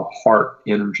through the heart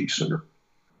energy center.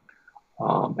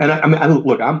 And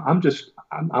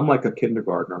I'm like a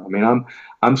kindergartner. I mean,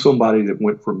 I'm somebody that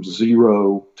went from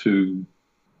zero to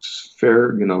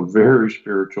very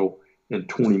spiritual in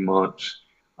 20 months.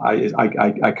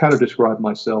 I kind of describe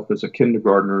myself as a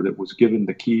kindergartner that was given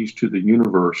the keys to the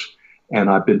universe, and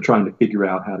I've been trying to figure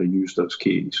out how to use those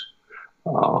keys.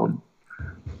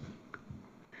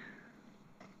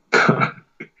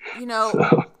 You know,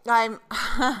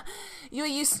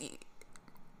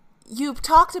 you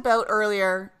talked about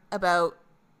earlier about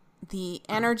the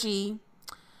energy,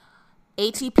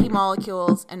 ATP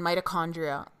molecules, and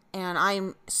mitochondria, and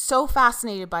I'm so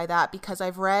fascinated by that because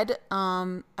I've read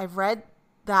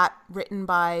that written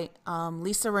by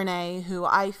Lisa Renee, who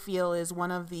I feel is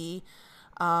one of the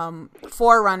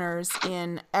forerunners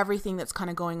in everything that's kind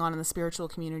of going on in the spiritual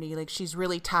community. Like, she's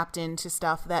really tapped into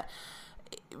stuff that,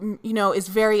 you know, is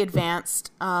very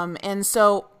advanced. And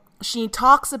so she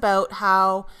talks about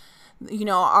how, you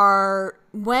know,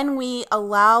 when we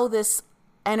allow this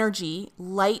energy,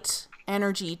 light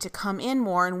energy, to come in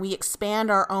more, and we expand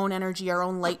our own energy, our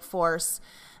own light force,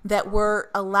 that we're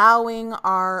allowing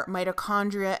our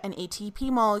mitochondria and ATP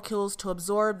molecules to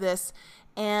absorb this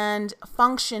and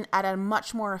function at a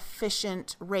much more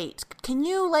efficient rate. Can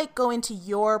you go into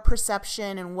your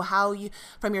perception and how you,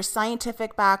 from your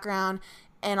scientific background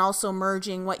and also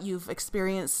merging what you've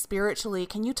experienced spiritually,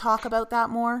 can you talk about that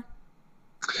more?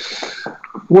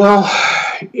 Well,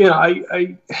 you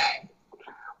know,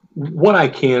 what I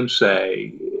can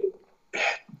say,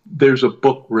 there's a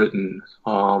book written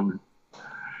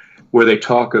where they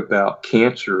talk about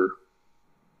cancer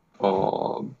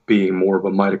being more of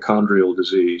a mitochondrial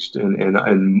disease,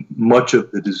 and much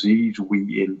of the disease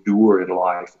we endure in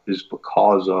life is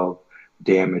because of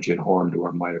damage and harm to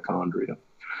our mitochondria.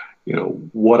 You know,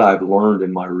 what I've learned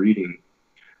in my reading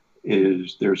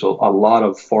is there's a lot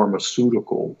of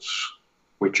pharmaceuticals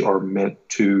which are meant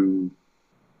to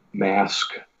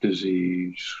mask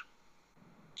disease,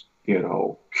 you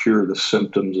know, cure the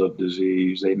symptoms of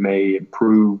disease. They may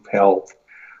improve health,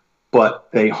 but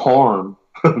they harm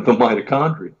the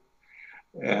mitochondria,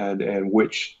 and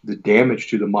which the damage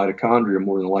to the mitochondria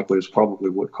more than likely is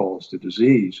probably what caused the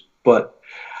disease. But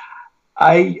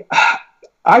I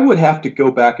would have to go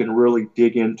back and really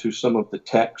dig into some of the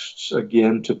texts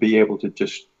again to be able to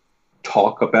just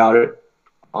talk about it.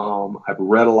 I've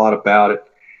read a lot about it.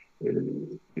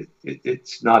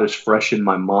 It's not as fresh in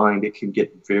my mind. It can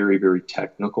get very, very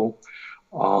technical.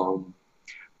 But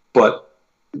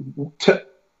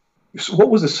what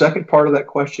was the second part of that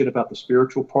question about the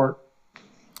spiritual part?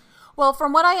 Well,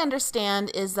 from what I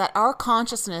understand is that our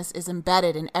consciousness is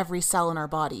embedded in every cell in our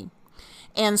body.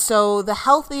 And so the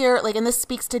healthier, and this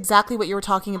speaks to exactly what you were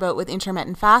talking about with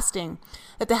intermittent fasting,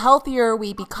 that the healthier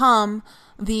we become,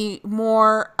 the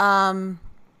more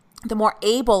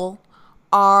able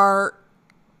our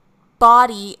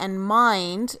body and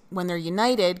mind, when they're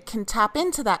united, can tap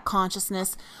into that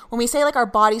consciousness. When we say like our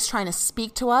body's trying to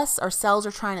speak to us, our cells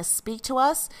are trying to speak to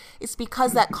us, it's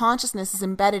because that consciousness is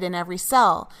embedded in every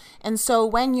cell. And so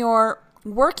when you're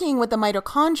working with the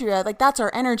mitochondria, like that's our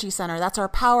energy center, that's our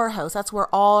powerhouse, that's where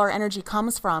all our energy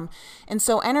comes from. And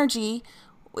so energy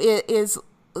is,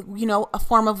 you know, a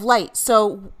form of light.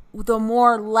 So the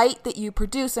more light that you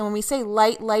produce, and when we say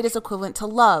light, light is equivalent to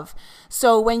love.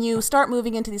 So when you start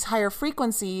moving into these higher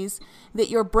frequencies, that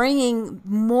you're bringing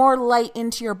more light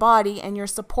into your body and you're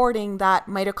supporting that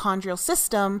mitochondrial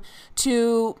system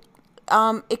to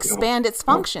expand its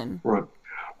function. Right.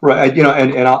 Right. You know,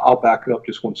 and I'll back it up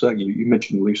just one second. You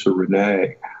mentioned Lisa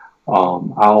Renee.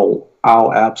 I'll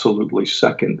absolutely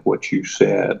second what you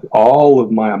said.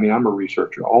 I'm a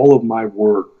researcher. All of my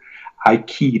work, I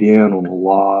keyed in on a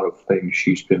lot of things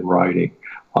she's been writing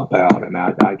about, and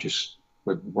I just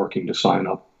was working to sign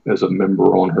up as a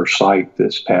member on her site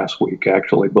this past week,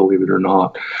 actually, believe it or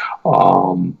not.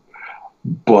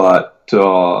 But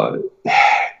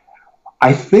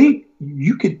I think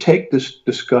you could take this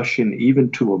discussion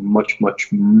even to a much,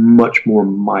 much, much more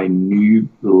minute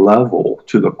level,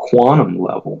 to the quantum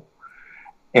level,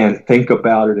 and think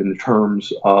about it in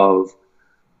terms of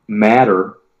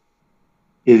matter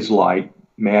is light,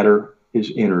 matter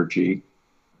is energy.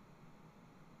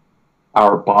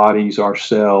 Our bodies, our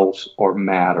cells are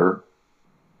matter.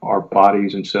 Our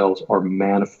bodies and cells are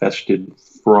manifested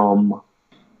from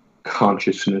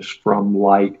consciousness, from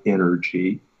light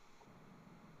energy.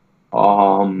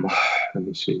 Let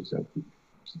me see.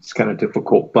 It's kind of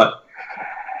difficult, but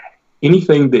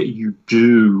anything that you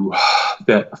do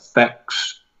that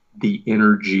affects the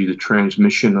energy, the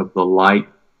transmission of the light,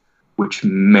 which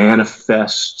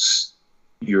manifests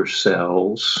your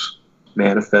cells,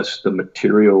 manifests the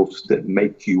materials that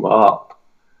make you up,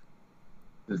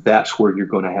 that's where you're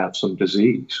going to have some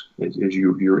disease. Is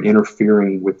you're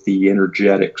interfering with the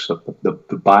energetics of the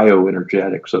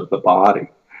bioenergetics of the body.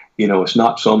 You know, it's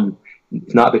not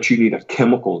that you need a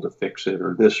chemical to fix it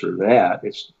or this or that.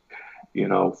 It's, you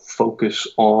know, focus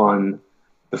on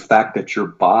the fact that your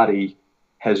body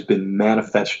has been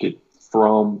manifested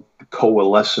from the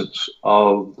coalescence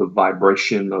of the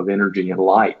vibration of energy and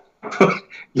light.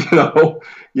 You know,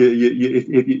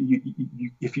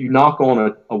 if you knock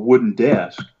on a wooden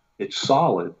desk, it's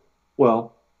solid.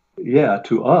 Well, yeah,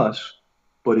 to us.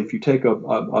 But if you take a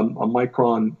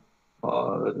micron,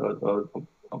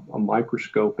 a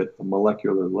microscope at the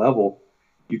molecular level,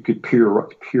 you could peer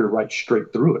right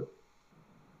straight through it.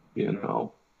 You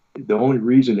know, the only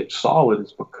reason it's solid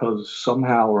is because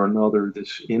somehow or another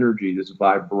this energy, this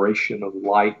vibration of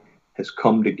light has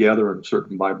come together in a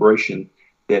certain vibration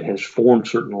that has formed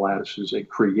certain lattices that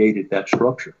created that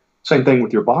structure. Same thing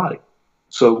with your body.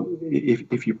 So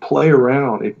if you play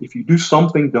around, if you do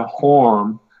something to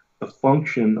harm the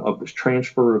function of this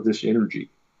transfer of this energy,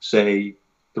 say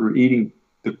through eating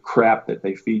the crap that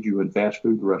they feed you in fast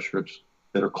food restaurants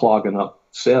that are clogging up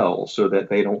cells so that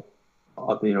they don't,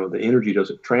 the energy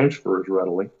doesn't transfer as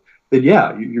readily, then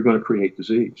yeah, you're going to create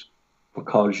disease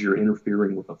because you're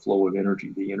interfering with the flow of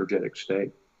energy, the energetic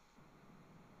state.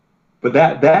 But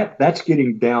that's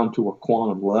getting down to a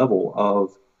quantum level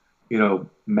of, you know,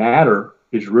 matter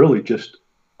is really just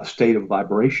a state of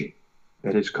vibration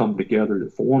that has come together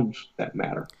that forms that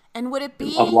matter. And would it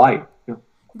be of light? Yeah.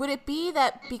 Would it be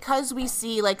that because we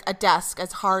see like a desk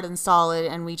as hard and solid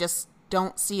and we just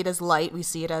don't see it as light, we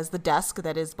see it as the desk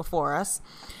that is before us,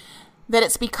 that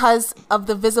it's because of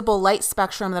the visible light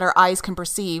spectrum that our eyes can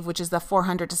perceive, which is the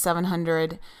 400 to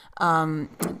 700,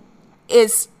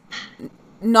 is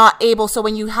not able. So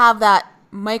when you have that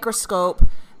microscope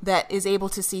that is able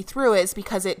to see through it, it's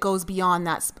because it goes beyond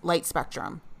that light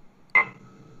spectrum.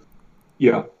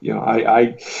 Yeah,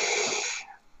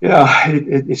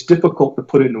 it's difficult to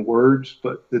put into words,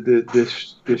 but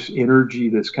this energy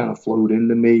that's kind of flowed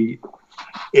into me,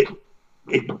 it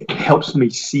helps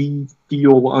me see,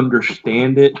 feel,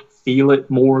 understand it, feel it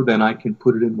more than I can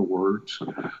put it into words.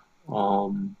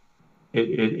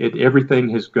 Everything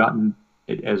has gotten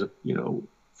it as, you know,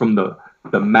 from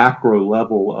the macro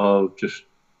level of just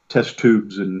test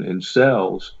tubes and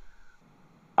cells.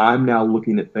 I'm now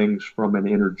looking at things from an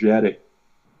energetic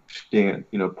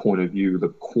point of view, the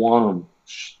quantum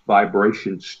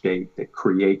vibration state that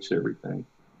creates everything.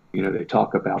 You know, they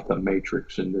talk about the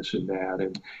matrix and this and that,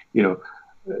 and, you know,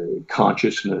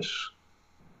 consciousness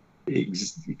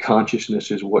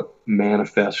is what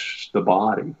manifests the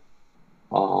body.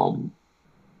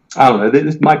 I don't know.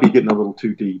 This might be getting a little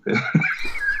too deep.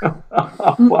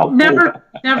 Never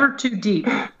too deep.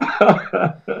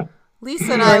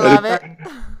 Lisa and I love it.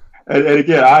 And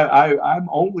again, I'm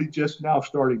only just now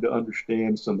starting to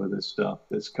understand some of this stuff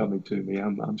that's coming to me.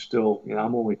 I'm still,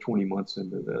 I'm only 20 months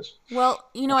into this. Well,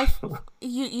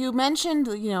 you mentioned,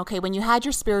 okay, when you had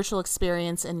your spiritual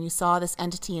experience and you saw this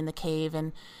entity in the cave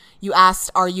and you asked,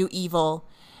 "Are you evil?"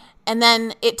 And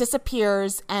then it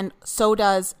disappears, and so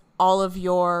does all of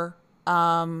your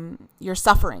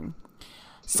suffering.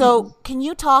 So can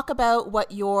you talk about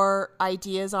what your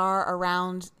ideas are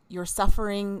around your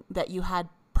suffering that you had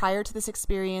prior to this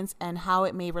experience and how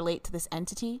it may relate to this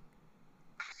entity?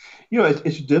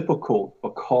 It's difficult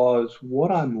because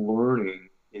what I'm learning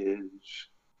is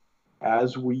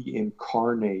as we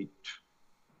incarnate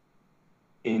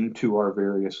into our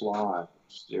various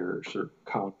lives, there are certain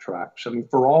contracts. I mean,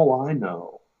 for all I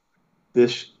know,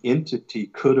 this entity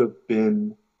could have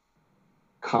been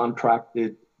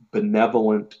contracted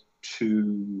benevolent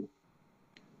to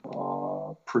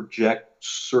project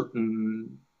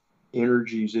certain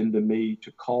energies into me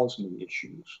to cause me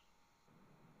issues,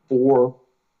 or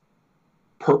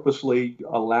purposely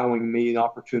allowing me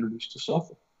opportunities to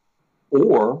suffer.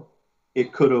 Or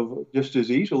it could have just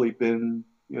as easily been,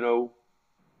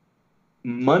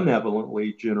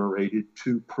 malevolently generated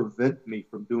to prevent me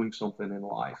from doing something in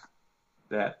life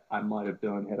that I might have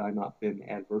done had I not been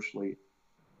adversely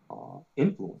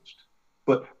influenced.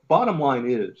 But bottom line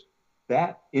is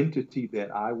that entity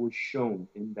that I was shown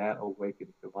in that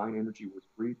awakening, divine energy was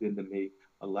breathed into me,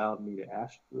 allowed me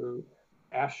to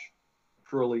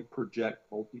astrally project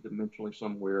multidimensionally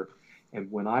somewhere.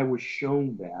 And when I was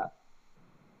shown that,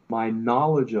 my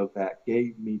knowledge of that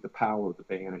gave me the power to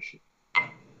banish it.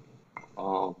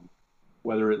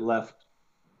 Whether it left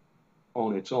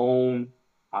on its own,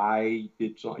 I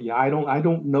did so. Yeah, I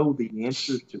don't know the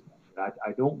answer to that.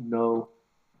 I don't know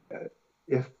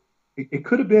if it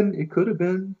could have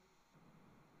been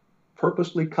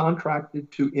purposely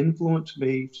contracted to influence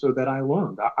me so that I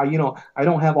learned. I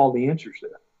don't have all the answers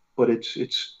there, but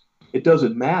it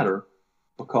doesn't matter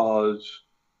because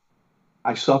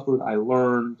I suffered, I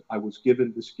learned, I was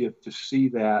given this gift to see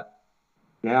that.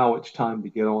 Now it's time to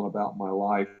get on about my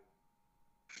life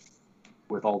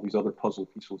with all these other puzzle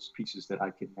pieces that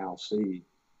I can now see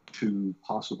to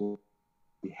possibly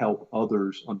help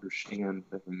others understand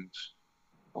things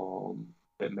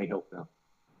that may help them.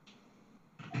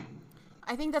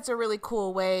 I think that's a really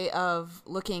cool way of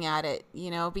looking at it,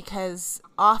 because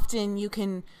often you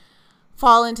can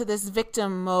fall into this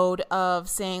victim mode of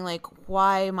saying, like,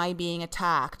 why am I being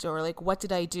attacked? Or like, what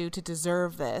did I do to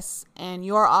deserve this? And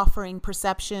you're offering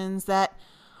perceptions that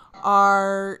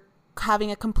are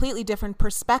having a completely different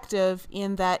perspective,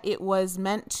 in that it was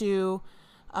meant to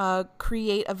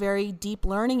create a very deep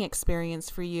learning experience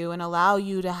for you and allow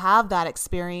you to have that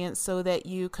experience so that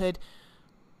you could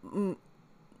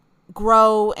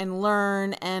grow and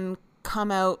learn and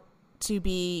come out to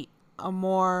be a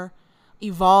more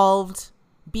evolved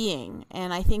being.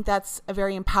 And I think that's a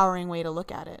very empowering way to look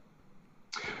at it.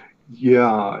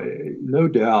 Yeah, no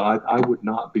doubt. I would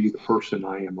not be the person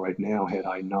I am right now had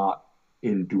I not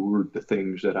endured the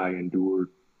things that I endured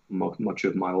much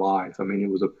of my life. I mean, it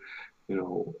was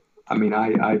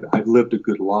I've lived a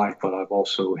good life, but I've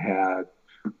also had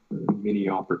many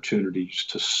opportunities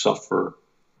to suffer.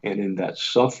 And in that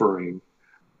suffering,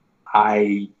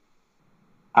 I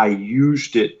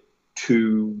used it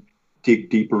to dig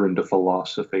deeper into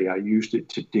philosophy. I used it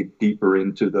to dig deeper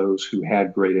into those who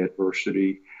had great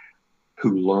adversity,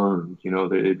 who learned.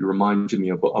 It reminds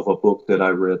me of a book that I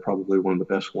read, probably one of the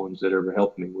best ones that ever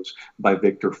helped me, was by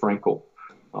Viktor Frankl,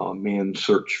 Man's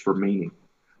Search for Meaning.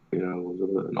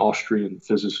 An Austrian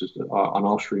physicist, an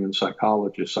Austrian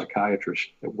psychiatrist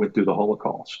that went through the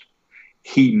Holocaust.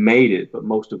 He made it, but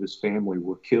most of his family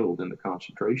were killed in the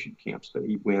concentration camps. But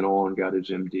he went on, got his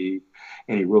MD,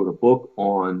 and he wrote a book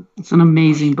on. It's an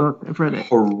amazing book. I've read it.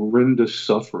 Horrendous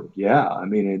suffering. Yeah, I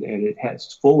mean, and it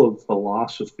has full of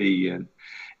philosophy, and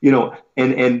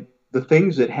and the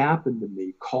things that happened to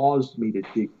me caused me to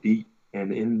dig deep.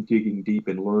 And in digging deep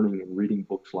and learning and reading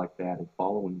books like that and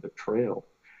following the trail,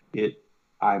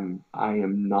 I am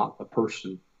not a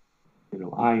person.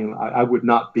 I would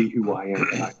not be who I am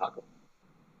had I not gone.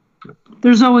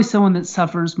 There's always someone that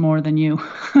suffers more than you.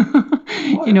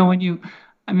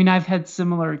 I've had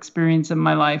similar experience in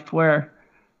my life where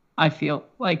I feel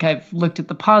like I've looked at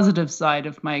the positive side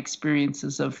of my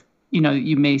experiences of,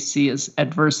 you may see as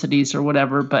adversities or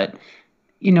whatever, but,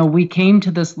 we came to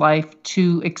this life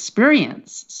to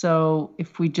experience. So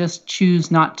if we just choose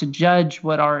not to judge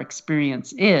what our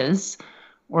experience is,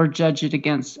 or judge it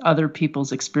against other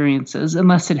people's experiences,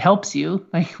 unless it helps you.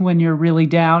 Like when you're really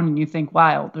down and you think,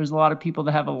 wow, there's a lot of people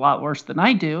that have a lot worse than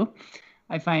I do.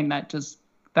 I find that just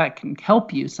that can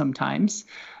help you sometimes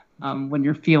when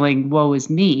you're feeling woe is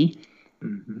me.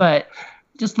 Mm-hmm. But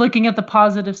just looking at the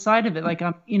positive side of it, like,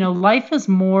 life is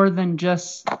more than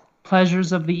just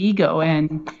pleasures of the ego,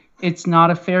 and it's not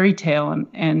a fairy tale.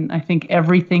 And I think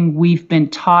everything we've been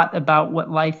taught about what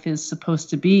life is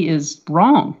supposed to be is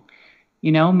wrong.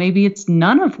 Maybe it's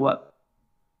none of what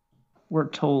we're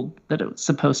told that it's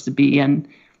supposed to be. And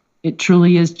it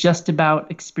truly is just about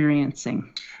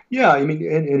experiencing. Yeah, I mean,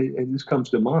 and this comes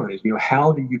to mind,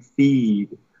 how do you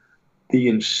feed the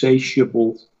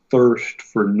insatiable thirst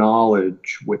for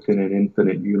knowledge within an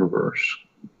infinite universe,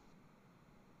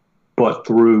 but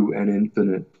through an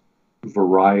infinite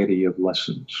variety of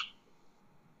lessons?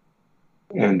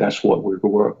 And that's what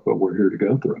we're here to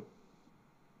go through.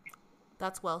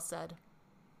 That's well said.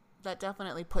 That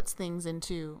definitely puts things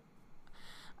into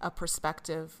a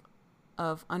perspective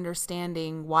of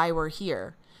understanding why we're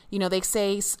here. They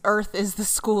say Earth is the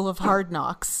school of hard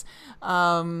knocks,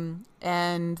 and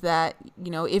that,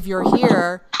 if you're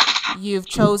here, you've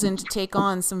chosen to take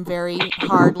on some very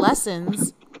hard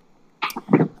lessons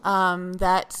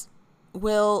that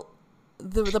will,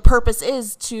 the purpose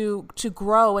is to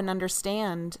grow and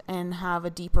understand and have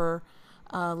a deeper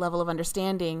level of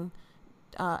understanding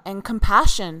and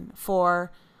compassion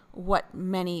for what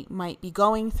many might be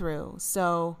going through.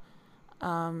 So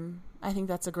I think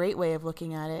that's a great way of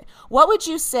looking at it. What would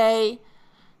you say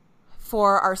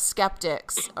for our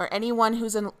skeptics, or anyone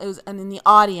who's in the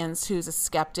audience who's a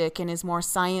skeptic and is more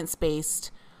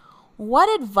science-based?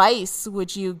 What advice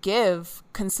would you give,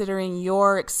 considering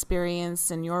your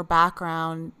experience and your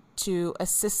background, to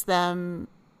assist them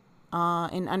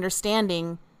in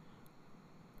understanding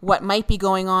what might be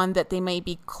going on that they may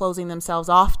be closing themselves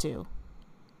off to?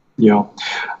 Yeah,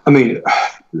 I mean,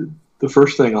 the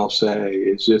first thing I'll say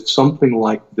is, if something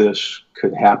like this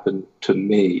could happen to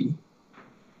me,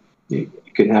 it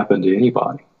can happen to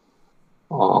anybody.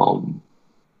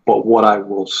 But what I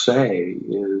will say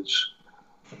is,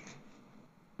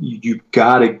 you've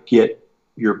got to get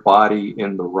your body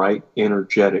in the right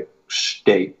energetic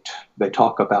state. They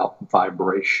talk about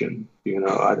vibration.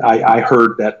 I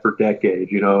heard that for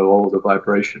decades, the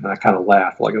vibration. And I kind of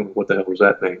laughed, like, oh, what the hell was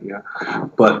that thing? Yeah.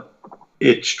 But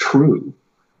it's true.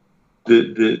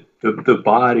 The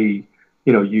body,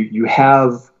 you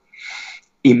have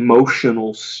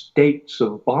emotional states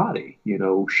of body,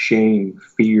 shame,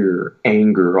 fear,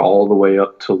 anger, all the way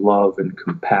up to love and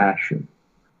compassion.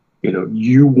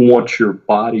 You want your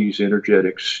body's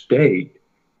energetic state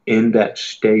in that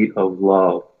state of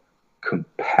love,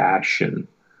 compassion,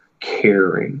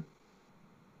 caring.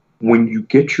 When you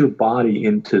get your body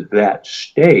into that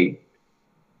state,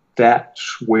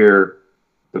 that's where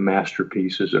the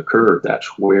masterpieces occur.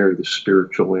 That's where the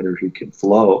spiritual energy can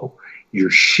flow. You're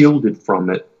shielded from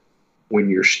it when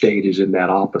your state is in that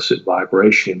opposite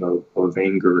vibration of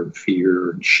anger and fear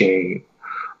and shame.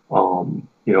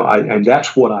 And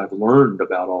that's what I've learned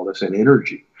about all this, and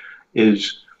energy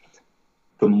is,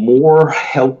 the more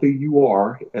healthy you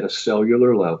are at a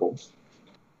cellular level,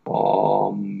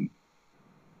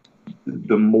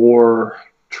 the more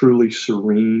truly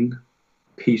serene,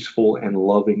 peaceful, and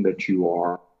loving that you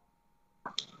are,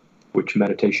 which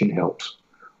meditation helps,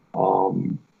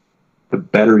 the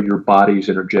better your body's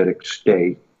energetic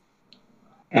state,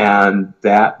 and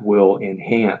that will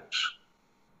enhance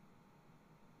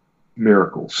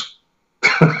miracles.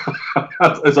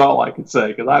 That's all I can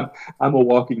say, because I'm a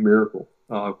walking miracle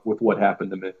with what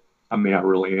happened to me. I mean, I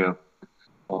really am.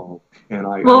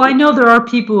 I know there are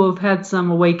people who have had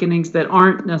some awakenings that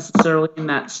aren't necessarily in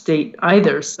that state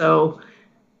either. So,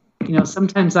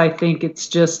 sometimes I think it's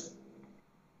just,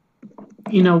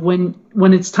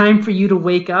 when it's time for you to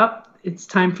wake up, it's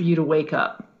time for you to wake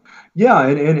up. Yeah,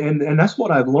 and that's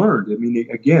what I've learned. I mean,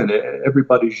 again,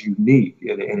 everybody's unique,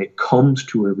 and it comes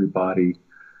to everybody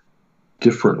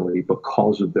differently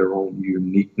because of their own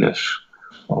uniqueness,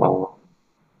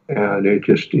 and it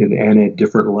just and at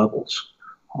different levels.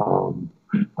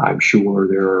 I'm sure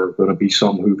there are going to be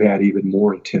some who've had even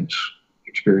more intense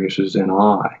experiences than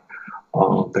I.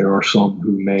 There are some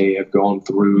who may have gone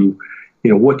through,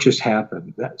 what just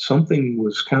happened. That something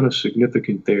was kind of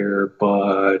significant there,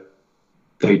 but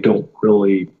they don't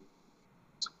really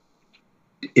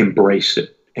embrace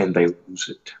it, and they lose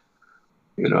it.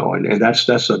 And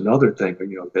that's another thing.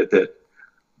 That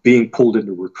being pulled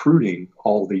into recruiting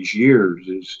all these years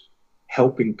is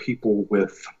helping people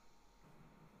with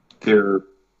their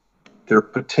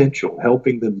potential,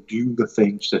 helping them do the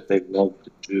things that they love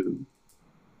to do,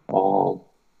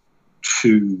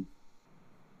 to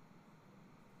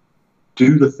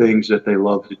do the things that they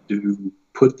love to do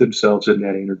put themselves in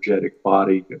that energetic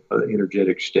body,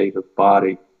 energetic state of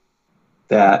body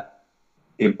that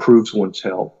improves one's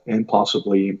health and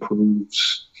possibly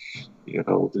improves,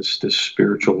 this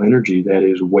spiritual energy that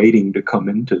is waiting to come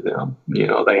into them.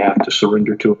 They have to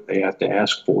surrender to it. They have to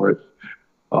ask for it.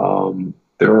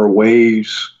 There are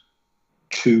ways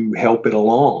to help it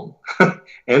along,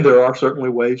 and there are certainly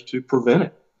ways to prevent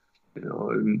it.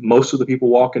 Most of the people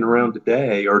walking around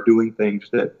today are doing things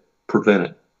that prevent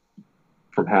it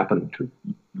from happening to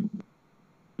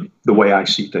the way I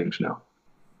see things now.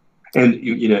 And,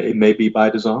 it may be by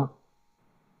design.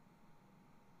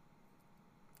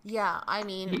 Yeah, I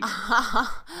mean,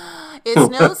 it's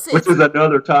no which is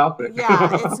another topic.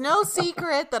 Yeah, it's no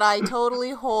secret that I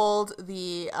totally hold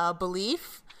the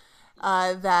belief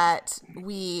that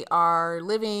we are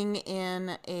living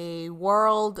in a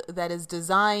world that is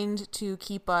designed to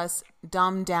keep us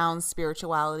dumbed down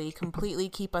spirituality, completely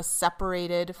keep us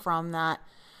separated from that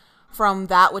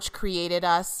which created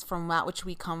us, from that which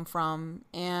we come from,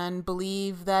 and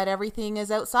believe that everything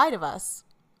is outside of us.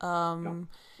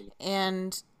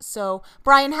 And so,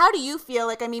 Brian, how do you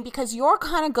feel? Because you're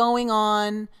kind of going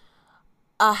on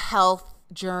a health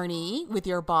journey with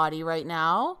your body right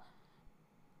now.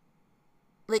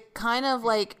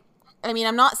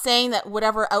 I'm not saying that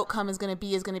whatever outcome is going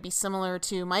to be similar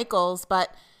to Michael's,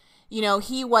 but,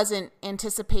 he wasn't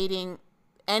anticipating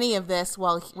any of this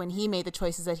when he made the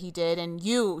choices that he did. And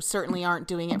you certainly aren't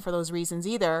doing it for those reasons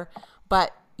either,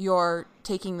 but you're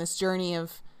taking this journey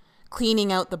of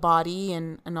cleaning out the body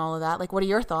and all of that. What are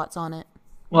your thoughts on it?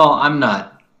 Well, I'm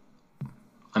not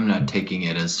taking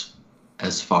it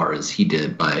as far as he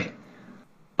did by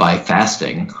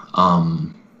fasting.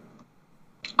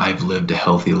 I've lived a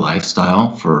healthy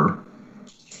lifestyle for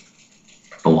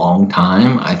a long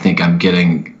time. I think I'm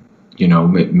getting,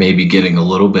 maybe getting a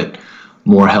little bit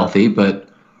more healthy, but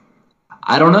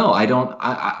I don't know. I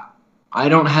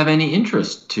don't have any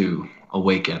interest to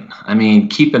awaken.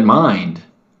 Keep in mind,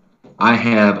 I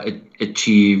have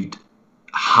achieved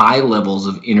high levels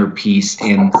of inner peace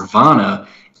and nirvana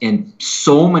in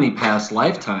so many past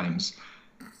lifetimes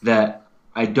that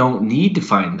I don't need to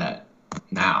find that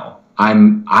now.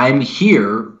 I'm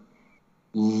here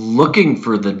looking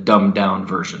for the dumbed down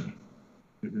version.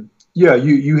 Mm-hmm. Yeah,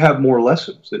 you have more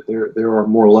lessons. That there are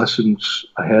more lessons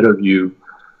ahead of you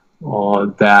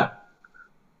that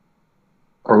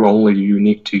are only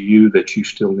unique to you that you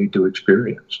still need to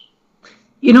experience.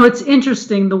 It's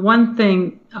interesting. The one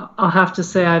thing I'll have to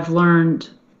say I've learned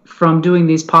from doing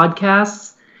these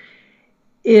podcasts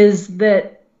is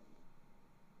that,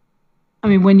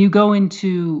 when you go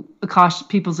into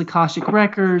people's Akashic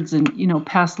records and,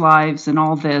 past lives and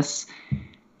all this,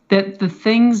 that the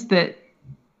things that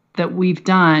we've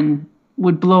done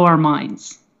would blow our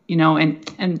minds,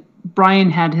 and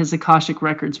Brian had his Akashic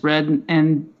records read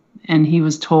and he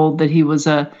was told that he was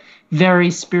a very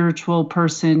spiritual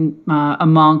person, a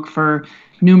monk for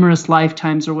numerous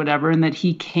lifetimes or whatever, and that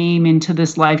he came into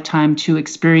this lifetime to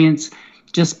experience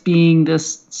just being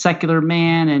this secular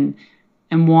man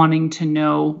and wanting to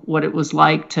know what it was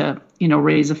like to,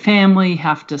 raise a family,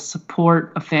 have to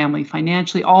support a family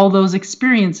financially, all those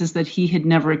experiences that he had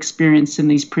never experienced in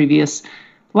these previous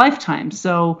lifetimes.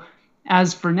 So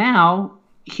as for now,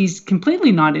 he's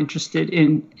completely not interested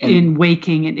in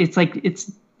waking. And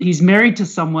he's married to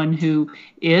someone who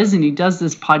is, and he does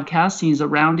this podcast and he's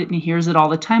around it and he hears it all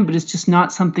the time, but it's just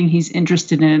not something he's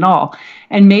interested in at all.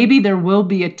 And maybe there will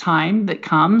be a time that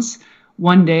comes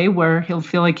one day where he'll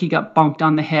feel like he got bonked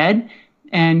on the head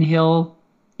and he'll,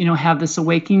 have this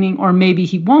awakening, or maybe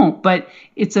he won't. But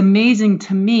it's amazing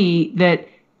to me that,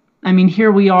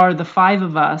 here we are, the five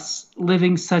of us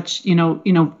living such,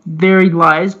 varied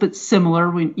lives, but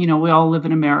similar. We all live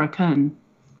in America.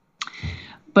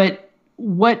 But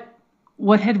what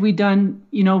had we done,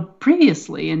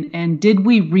 previously? And did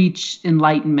we reach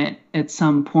enlightenment at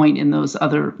some point in those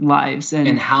other lives?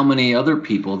 And how many other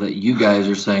people that you guys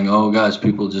are saying, oh, guys,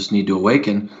 people just need to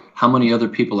awaken. How many other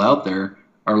people out there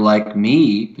are like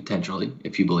me, potentially,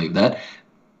 if you believe that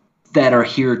are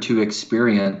here to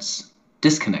experience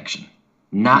disconnection?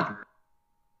 Not.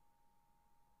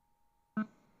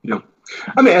 Yeah.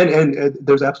 And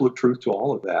there's absolute truth to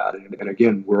all of that. And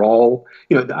again, we're all,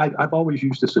 I've always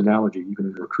used this analogy, even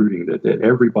in recruiting, that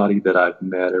everybody that I've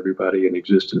met, everybody in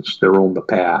existence, they're on the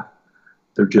path.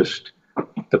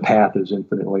 The path is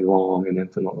infinitely long and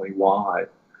infinitely wide.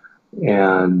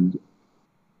 And,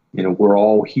 we're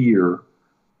all here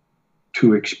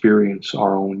to experience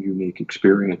our own unique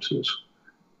experiences.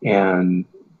 And,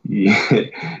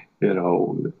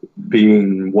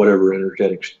 being whatever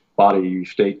energetic body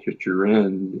state that you're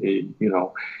in,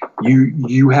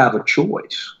 you have a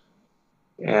choice.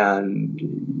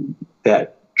 And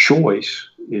that choice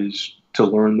is to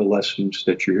learn the lessons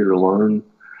that you're here to learn,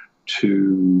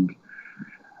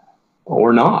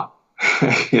 or not,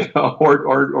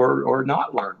 or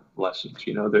not learn lessons.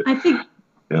 I think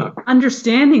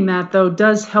understanding that, though,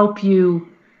 does help you,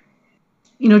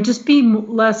 just be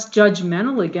less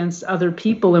judgmental against other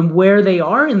people and where they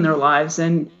are in their lives.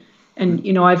 And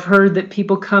I've heard that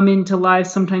people come into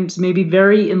lives, sometimes maybe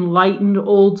very enlightened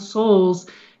old souls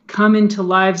come into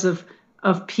lives of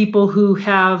people who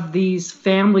have these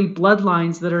family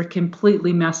bloodlines that are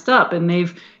completely messed up, and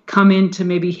they've come in to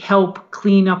maybe help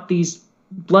clean up these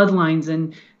bloodlines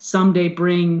and someday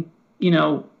bring,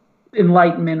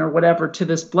 enlightenment or whatever to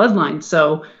this bloodline.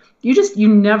 So you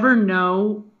never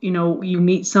know, you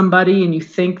meet somebody and you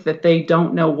think that they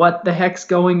don't know what the heck's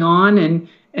going on, and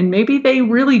maybe they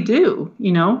really do,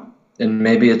 And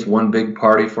maybe it's one big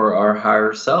party for our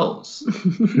higher selves.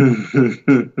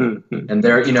 And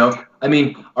there,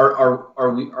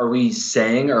 are we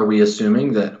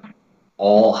assuming that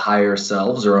all higher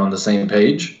selves are on the same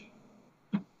page?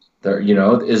 There,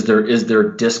 is there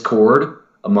discord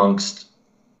amongst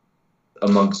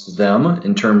them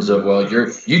in terms of, well,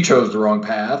 you chose the wrong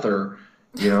path, or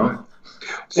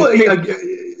Well,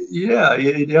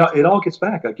 it all gets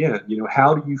back again.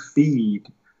 How do you feed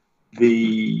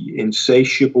the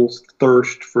insatiable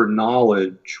thirst for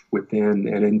knowledge within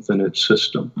an infinite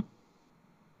system?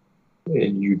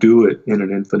 And you do it in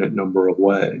an infinite number of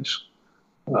ways.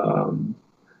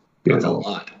 That's a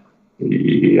lot.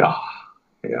 Yeah.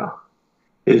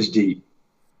 It's deep.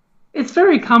 It's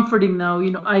very comforting, though.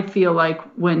 I feel like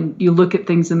when you look at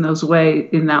things in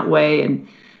that way, and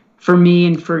for me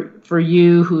and for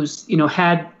you, who's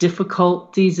had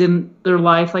difficulties in their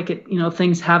life, like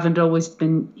things haven't always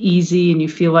been easy, and you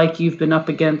feel like you've been up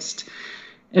against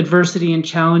adversity and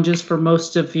challenges for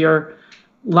most of your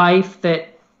life.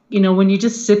 That when you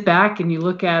just sit back and you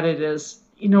look at it as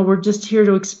we're just here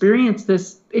to experience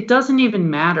this. It doesn't even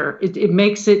matter. It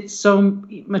makes it so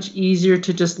much easier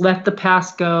to just let the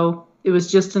past go. It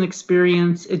was just an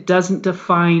experience. It doesn't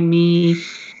define me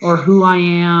or who I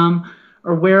am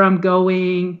or where I'm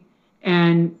going.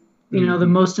 And, the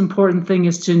most important thing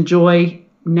is to enjoy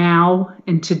now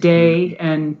and today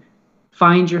and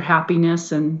find your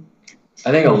happiness. And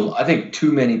I think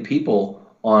too many people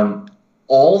on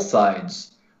all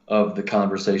sides of the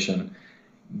conversation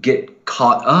get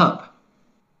caught up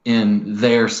in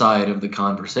their side of the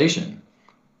conversation.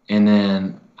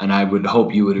 And I would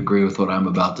hope you would agree with what I'm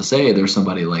about to say. There's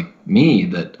somebody like me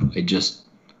that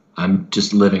I'm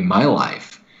just living my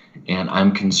life, and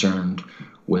I'm concerned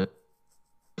with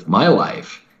my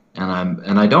life,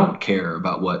 and I don't care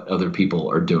about what other people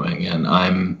are doing, and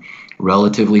I'm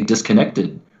relatively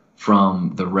disconnected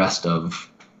from the rest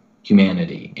of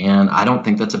humanity. And I don't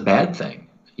think that's a bad thing.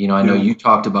 I know you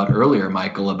talked about earlier,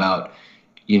 Michael, about,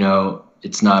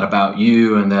 it's not about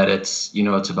you, and that it's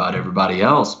about everybody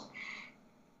else.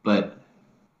 But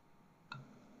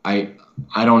I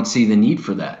don't see the need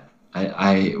for that.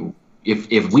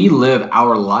 If we live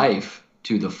our life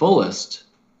to the fullest,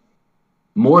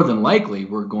 more than likely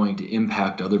we're going to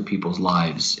impact other people's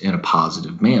lives in a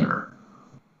positive manner.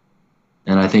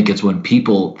 And I think it's when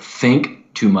people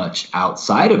think too much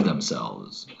outside of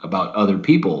themselves about other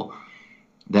people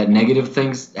that negative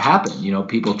things happen.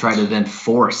 People try to then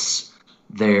force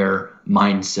their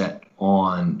mindset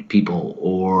on people,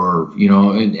 or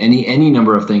any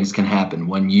number of things can happen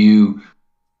when you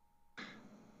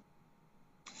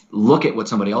look at what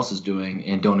somebody else is doing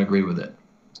and don't agree with it.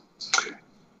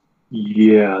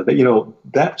 Yeah,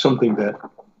 that's something that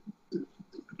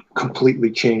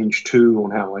completely changed too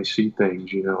on how I see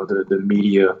things. The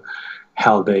media,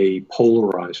 how they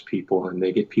polarize people, and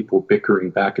they get people bickering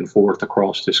back and forth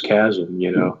across this chasm.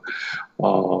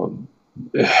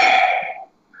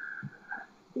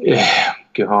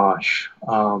 Gosh,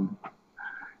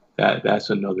 that's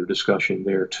another discussion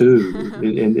there too.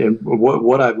 and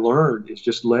what I've learned is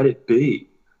just let it be.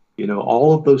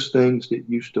 All of those things that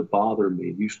used to bother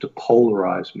me, used to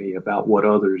polarize me about what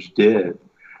others did,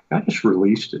 I just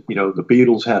released it. The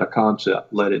Beatles had a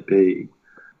concept, let it be.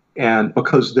 And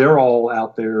because they're all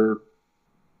out there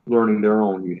learning their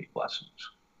own unique lessons,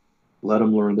 let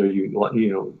them learn their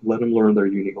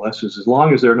unique lessons, as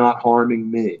long as they're not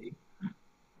harming me.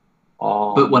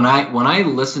 But when I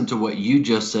listen to what you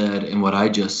just said and what I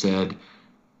just said,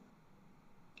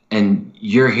 and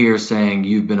you're here saying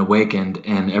you've been awakened,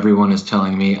 and everyone is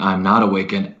telling me I'm not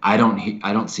awakened, I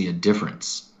don't see a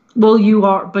difference. Well, you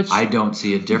are, but I don't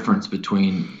see a difference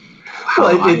between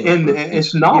Well, and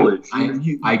it's knowledge. I don't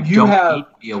need to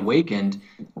be awakened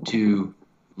to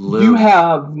live you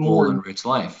have a more full and rich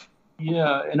life.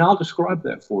 Yeah, and I'll describe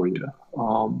that for you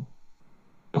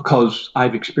because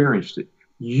I've experienced it.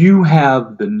 You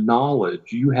have the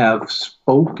knowledge. You have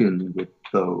spoken with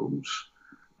those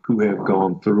who have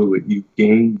gone through it. You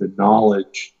gained the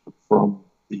knowledge from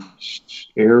these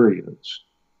areas.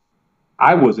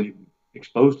 I wasn't even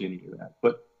exposed to any of that,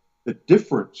 but the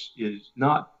difference is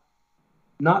not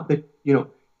that,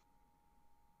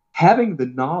 having the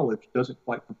knowledge doesn't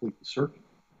quite complete the circuit.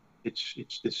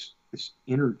 It's this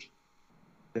energy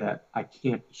that I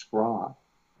can't describe.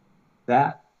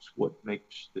 That's what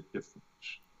makes the difference.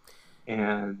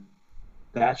 And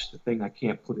that's the thing I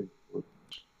can't put into words.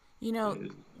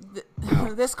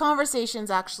 This conversation's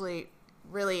actually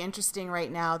really interesting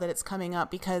right now that it's coming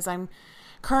up, because I'm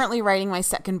currently writing my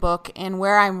second book, and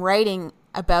where I'm writing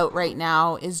about right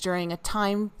now is during a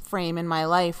time frame in my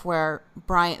life where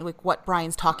what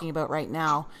Brian's talking about right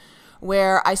now,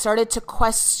 where I started to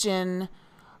question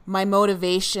my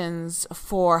motivations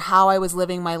for how I was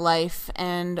living my life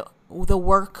and the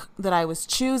work that I was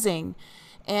choosing.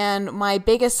 And my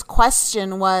biggest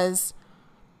question was,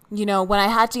 when I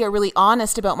had to get really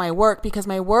honest about my work, because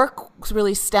my work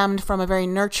really stemmed from a very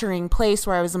nurturing place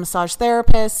where I was a massage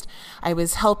therapist. I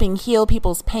was helping heal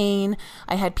people's pain.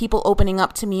 I had people opening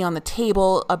up to me on the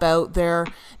table about their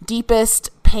deepest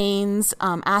pains,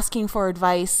 asking for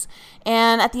advice.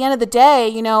 And at the end of the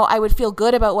day, I would feel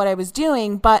good about what I was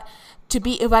doing. But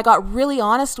if I got really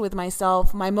honest with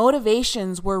myself, my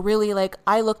motivations were really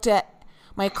I looked at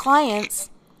my clients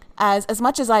as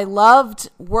much as I loved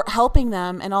helping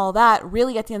them and all that,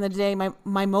 really at the end of the day,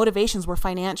 my motivations were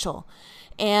financial.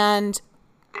 And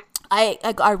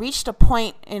I reached a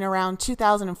point in around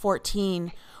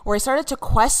 2014 where I started to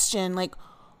question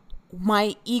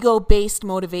my ego-based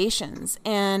motivations.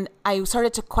 And I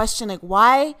started to question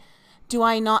why do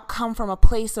I not come from a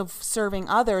place of serving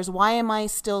others? Why am I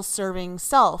still serving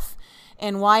self?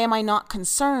 And why am I not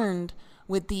concerned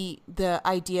with the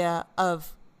idea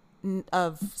of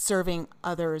serving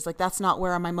others? That's not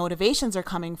where my motivations are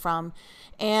coming from.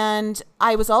 And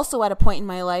I was also at a point in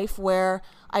my life where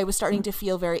I was starting to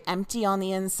feel very empty on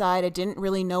the inside. I didn't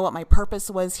really know what my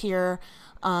purpose was here.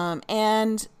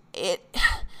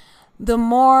 The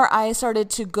more I started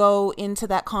to go into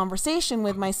that conversation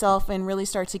with myself and really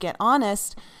start to get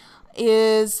honest,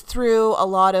 is through a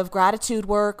lot of gratitude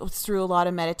work, through a lot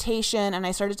of meditation, and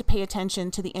I started to pay attention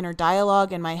to the inner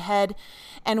dialogue in my head.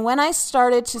 And when I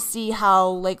started to see how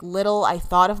little I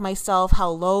thought of myself, how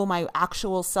low my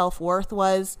actual self-worth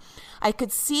was, I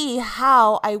could see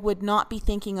how I would not be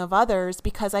thinking of others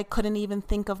because I couldn't even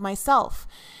think of myself.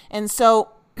 And so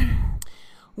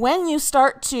when you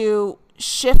start to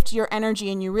shift your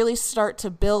energy and you really start to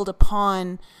build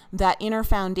upon that inner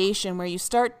foundation where you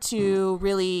start to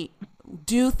really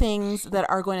do things that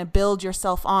are going to build your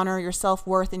self-honor, your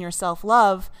self-worth, and your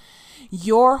self-love,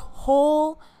 your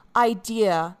whole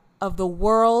idea of the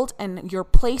world and your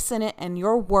place in it and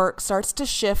your work starts to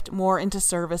shift more into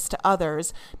service to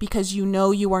others because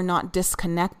you are not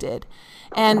disconnected.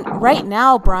 And right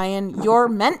now, Brian, you're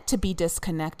meant to be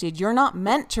disconnected. You're not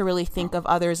meant to really think of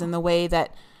others in the way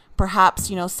that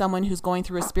perhaps, someone who's going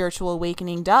through a spiritual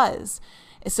awakening does.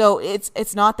 So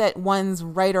it's not that one's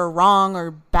right or wrong or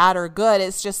bad or good.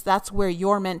 It's just that's where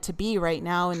you're meant to be right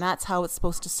now, and that's how it's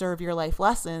supposed to serve your life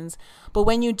lessons. But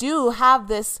when you do have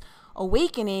this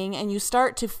awakening and you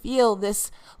start to feel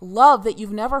this love that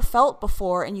you've never felt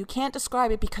before and you can't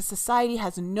describe it because society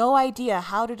has no idea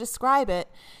how to describe it,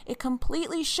 it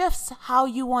completely shifts how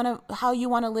you want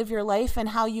to live your life and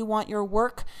how you want your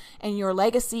work and your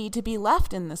legacy to be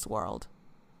left in this world.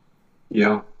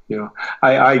 Yeah.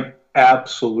 I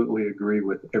absolutely agree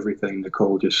with everything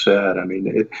Nicole just said. I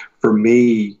mean, for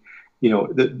me,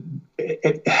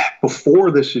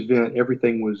 before this event,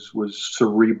 everything was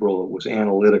cerebral. It was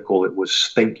analytical. It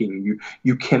was thinking.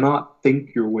 You cannot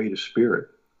think your way to spirit.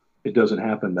 It doesn't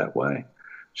happen that way.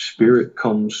 Spirit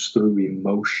comes through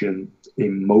emotion,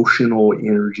 emotional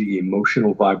energy,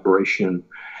 emotional vibration.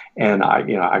 And I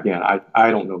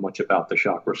don't know much about the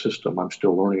chakra system. I'm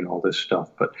still learning all this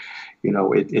stuff, but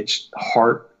it's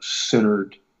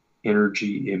heart-centered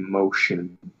energy,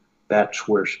 emotion. That's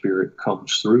where spirit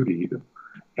comes through to you.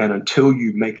 And until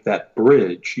you make that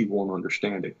bridge, you won't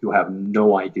understand it. You'll have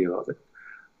no idea of it.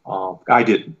 I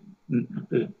did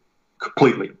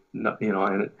completely,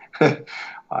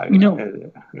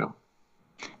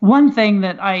 One thing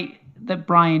that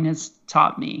Brian has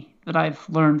taught me that I've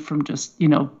learned from just,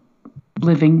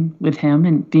 living with him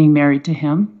and being married to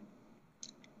him,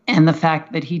 and the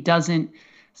fact that he doesn't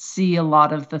see a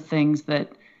lot of the things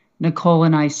that Nicole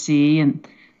and I see, and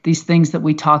these things that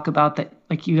we talk about that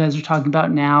like you guys are talking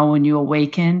about now when you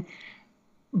awaken.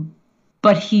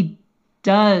 But he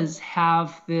does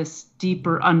have this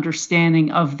deeper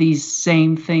understanding of these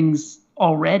same things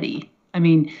already. I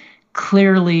mean,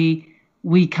 clearly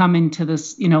we come into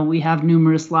this, we have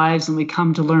numerous lives and we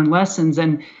come to learn lessons.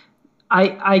 And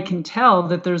I can tell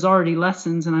that there's already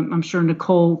lessons, and I'm sure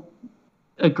Nicole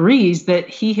agrees that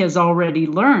he has already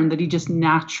learned, that he just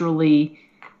naturally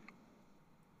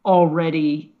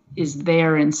already is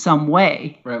there in some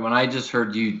way. Right. When I just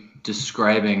heard you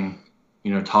describing,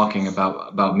 talking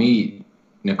about me,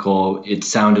 Nicole, it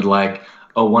sounded like,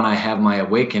 oh, when I have my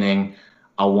awakening,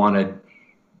 I'll want to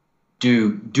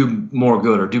do more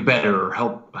good or do better or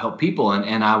help people. And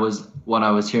when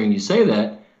I was hearing you say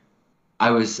that, I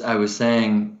was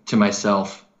saying to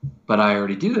myself, but I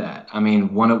already do that. I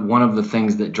mean, one of the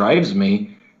things that drives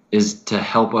me is to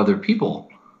help other people.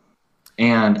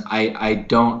 And I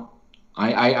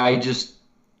just,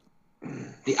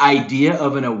 the idea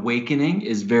of an awakening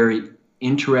is very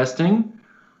interesting.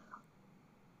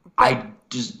 I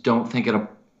just don't think it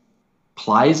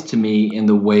applies to me in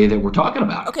the way that we're talking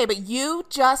about. Okay, but you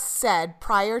just said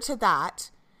prior to that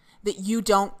you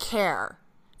don't care.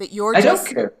 That you're I don't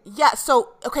care. Yeah,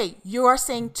 so, okay, you are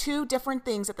saying two different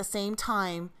things at the same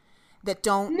time that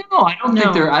don't... No, I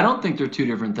don't think they're two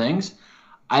different things.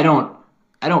 I don't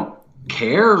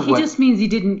care. He just means he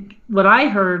didn't... What I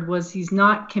heard was he's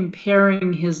not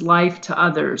comparing his life to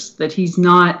others, that he's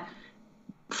not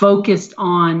focused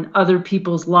on other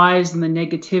people's lives and the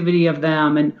negativity of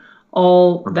them and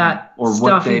all that or stuff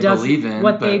what they he does, believe in,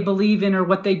 what they believe in or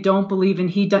what they don't believe in.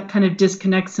 He kind of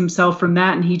disconnects himself from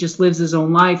that, and he just lives his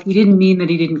own life. He didn't mean that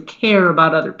he didn't care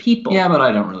about other people. Yeah, but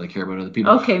I don't really care about other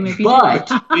people. Okay, maybe.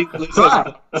 But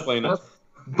Explain it.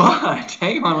 But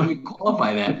hang on, let me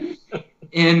qualify that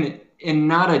in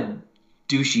not a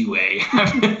douchey way.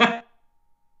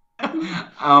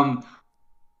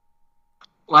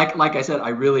 Like I said, I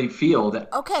really feel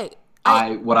that. Okay.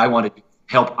 I want to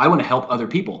help. I want to help other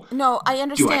people. No, I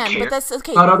understand, Do I care but that's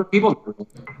okay. about other people?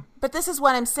 But this is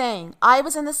what I'm saying. I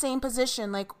was in the same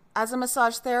position, like as a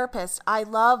massage therapist. I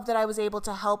love that I was able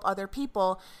to help other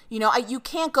people. You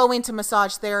can't go into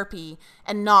massage therapy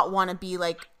and not want to be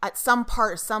like at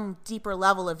some deeper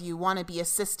level of you want to be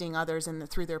assisting others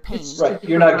through their pain. That's right.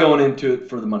 You're not going into it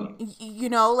for the money.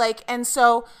 And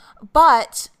so,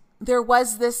 but there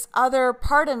was this other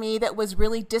part of me that was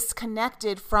really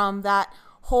disconnected from that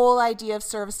whole idea of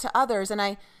service to others.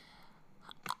 And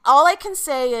all I can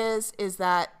say is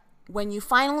that when you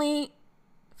finally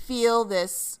feel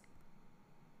this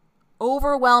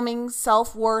overwhelming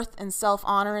self-worth and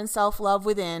self-honor and self-love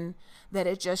within, that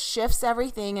it just shifts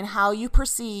everything and how you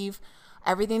perceive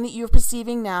everything that you're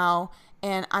perceiving now.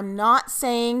 And I'm not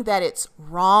saying that it's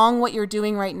wrong what you're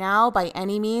doing right now by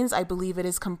any means. I believe it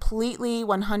is completely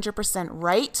 100%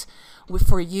 right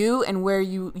for you and where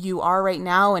you are right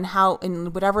now and how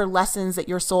and whatever lessons that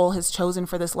your soul has chosen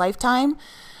for this lifetime.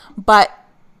 But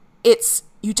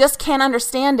you just can't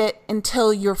understand it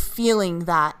until you're feeling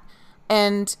that.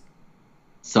 And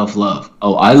self-love.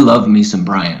 Oh, I love me some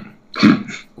Brian.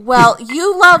 Well,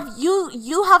 you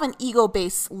have an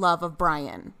ego-based love of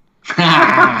Brian.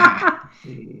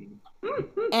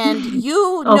 And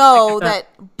that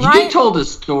Brian... You told a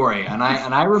story, and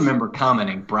I remember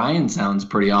commenting, Brian sounds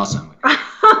pretty awesome.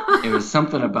 It was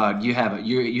something about you have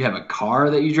a car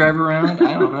that you drive around.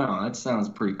 I don't know. That sounds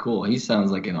pretty cool. He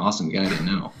sounds like an awesome guy to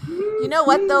know. You know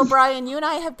what, though, Brian? You and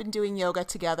I have been doing yoga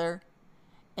together,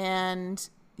 and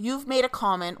you've made a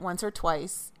comment once or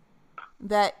twice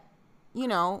that,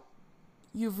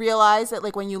 you've realized that,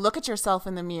 like, when you look at yourself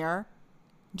in the mirror,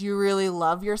 do you really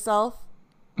love yourself?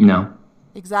 No.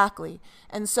 Exactly.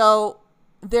 And so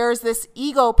there's this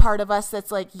ego part of us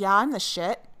that's like, yeah, I'm the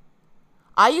shit.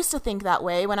 I used to think that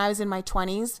way when I was in my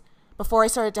 20s, before I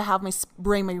started to have my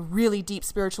really deep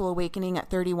spiritual awakening at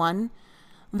 31,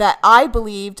 that I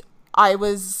believed I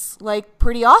was like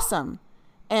pretty awesome.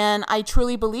 And I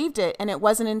truly believed it. And it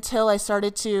wasn't until I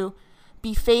started to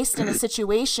be faced in a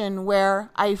situation where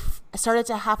I started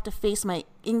to have to face my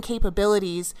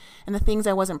incapabilities and the things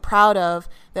I wasn't proud of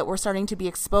that were starting to be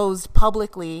exposed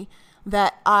publicly,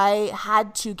 that I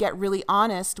had to get really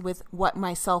honest with what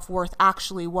my self-worth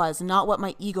actually was, not what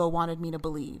my ego wanted me to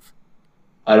believe.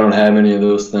 I don't have any of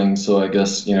those things, so I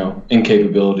guess,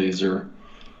 incapabilities or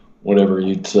whatever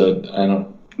you'd said. I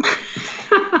don't.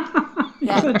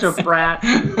 You're such a brat.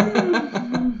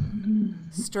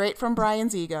 Straight from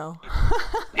Brian's ego.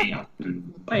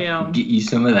 Bam. Get you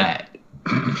some of that.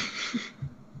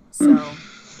 So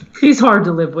he's hard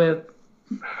to live with.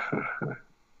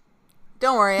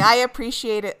 Don't worry, I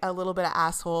appreciate it, a little bit of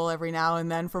asshole every now and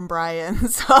then from Brian.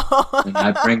 So and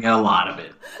I bring a lot of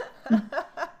it.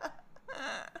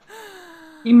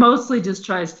 He mostly just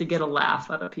tries to get a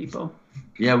laugh out of people.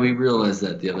 Yeah, we realized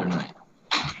that the other night.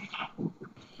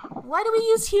 Why do we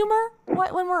use humor?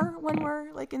 What when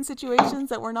we're like in situations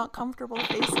that we're not comfortable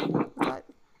facing?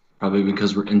 Probably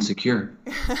because we're insecure.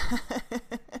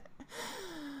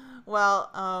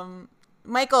 Well,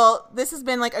 Michael, this has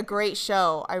been like a great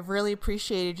show. I've really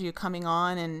appreciated you coming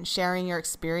on and sharing your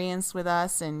experience with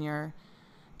us and your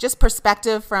just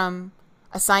perspective from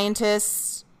a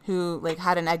scientist who like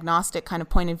had an agnostic kind of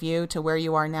point of view to where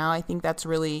you are now. I think that's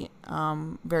really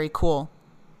very cool.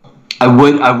 I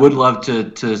would love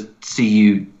to see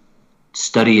you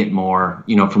study it more,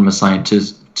 from a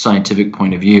scientific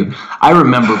point of view. I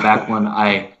remember back when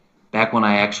I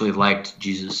actually liked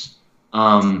Jesus,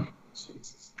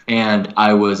 and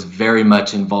I was very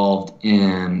much involved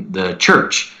in the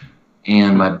church.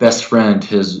 And my best friend,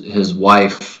 his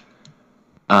wife,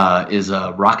 is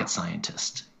a rocket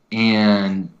scientist,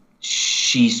 and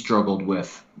she struggled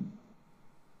with,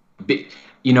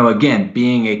 again,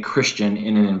 being a Christian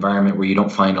in an environment where you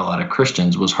don't find a lot of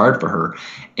Christians was hard for her.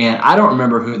 And I don't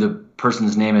remember who the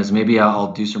person's name is. Maybe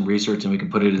I'll do some research and we can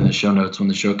put it in the show notes when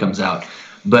the show comes out.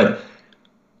 But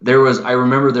I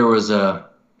remember there was a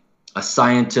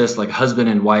scientist, like husband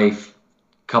and wife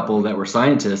couple that were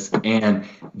scientists, and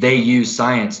they used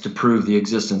science to prove the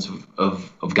existence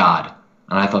of God.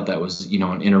 And I thought that was,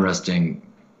 an interesting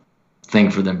thing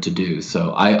for them to do.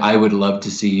 So I would love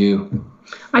to see you.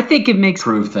 I think it makes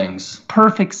prove things.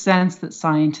 Perfect sense that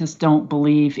scientists don't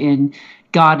believe in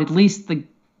God, at least the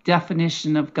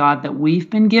definition of God that we've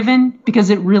been given, because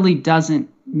it really doesn't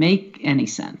make any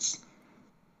sense.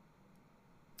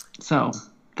 So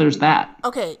there's that.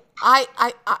 Okay.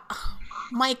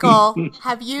 Michael,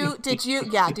 did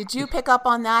you pick up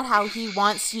on that? How he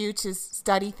wants you to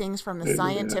study things from the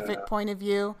scientific point of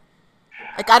view?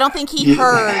 Like, I don't think he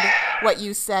heard what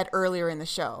you said earlier in the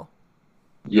show.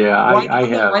 Yeah, I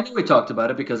have. I know we talked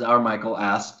about it because our Michael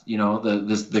asked,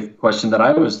 the question that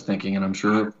I was thinking, and I'm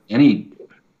sure any.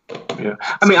 Yeah,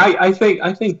 I mean, I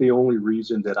think the only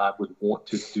reason that I would want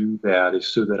to do that is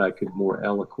so that I could more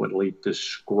eloquently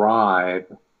describe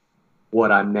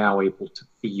what I'm now able to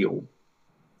feel.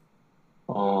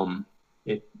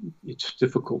 It's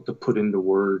difficult to put into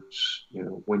words.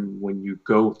 When you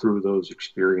go through those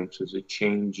experiences, it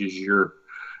changes your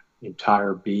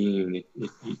entire being.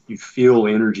 You feel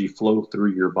energy flow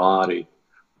through your body.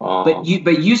 But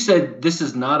you said this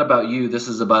is not about you. This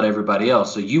is about everybody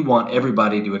else. So you want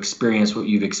everybody to experience what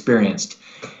you've experienced.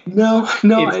 No.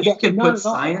 If you can put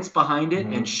science behind it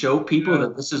and show people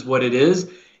that this is what it is,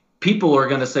 people are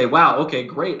going to say, "Wow, okay,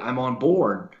 great, I'm on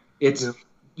board."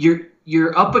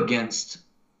 You're up against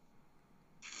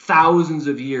thousands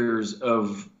of years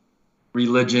of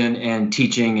religion and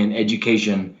teaching and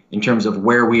education in terms of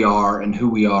where we are and who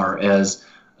we are as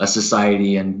a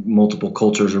society and multiple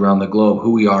cultures around the globe,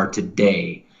 who we are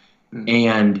today. Mm-hmm.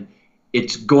 And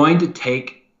it's going to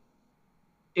take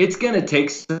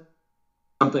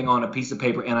something on a piece of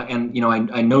paper. And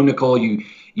I know, Nicole,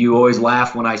 you always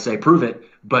laugh when I say prove it,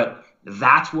 but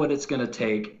that's what it's going to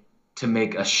take to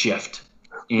make a shift.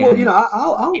 And,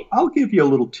 well, I'll give you a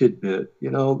little tidbit.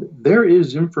 There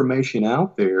is information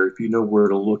out there if you know where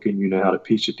to look and you know how to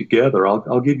piece it together.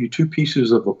 I'll give you two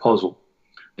pieces of a puzzle.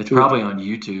 It's probably on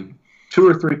YouTube. 2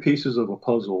 or 3 pieces of a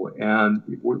puzzle, and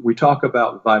we talk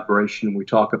about vibration. We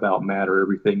talk about matter.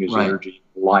 Everything is energy,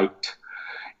 light.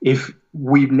 If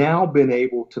we've now been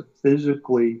able to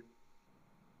physically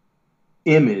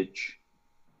image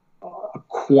a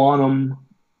quantum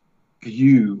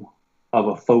view of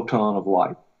a photon of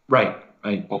light. Right.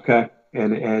 Okay.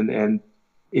 And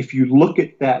if you look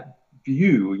at that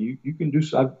view, you can do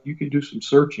some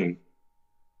searching.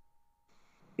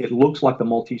 It looks like the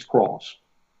Maltese cross.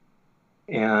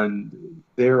 And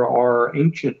there are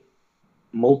ancient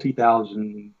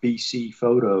multi-thousand BC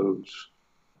photos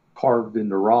carved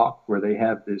into rock where they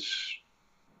have this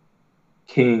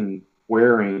king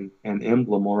wearing an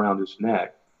emblem around his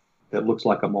neck that looks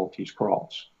like a Maltese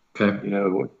cross. Okay.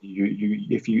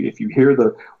 If you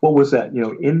hear what was that?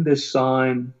 In this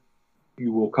sign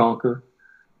you will conquer.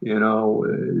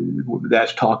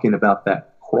 That's talking about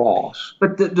that cross.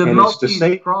 But the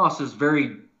Maltese cross is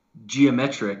very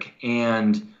geometric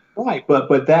and right.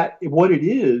 But that what it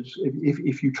is.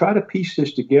 If you try to piece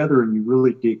this together and you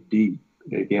really dig deep,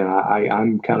 again,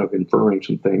 I'm kind of inferring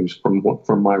some things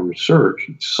from my research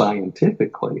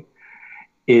scientifically,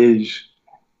 is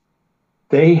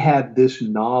they had this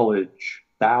knowledge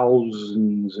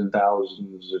thousands and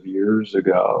thousands of years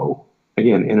ago,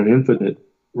 again, in an infinite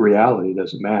reality, it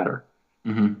doesn't matter,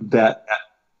 that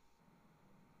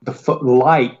the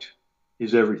light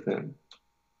is everything.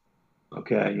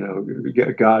 Okay,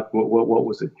 God, what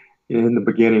was it? In the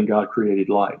beginning, God created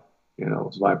light.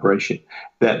 It's vibration.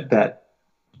 That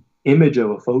image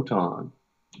of a photon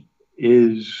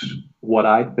is what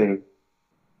I think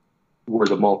where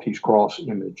the Maltese cross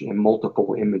image and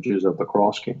multiple images of the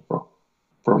cross came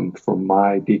from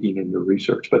my digging into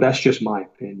research. But that's just my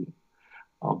opinion.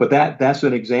 But that's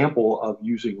an example of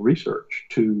using research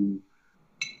to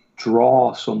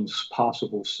draw some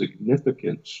possible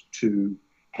significance to,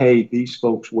 hey, these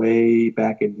folks way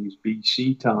back in these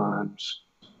BC times,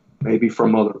 maybe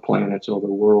from other planets, other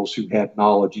worlds who had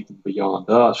knowledge even beyond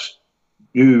us,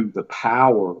 knew the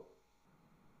power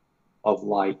of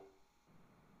light,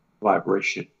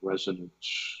 vibration,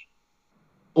 resonance.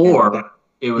 Or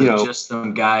it was just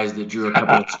some guys that drew a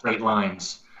couple of straight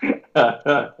lines.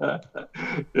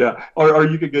 Yeah, or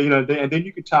you could go, and then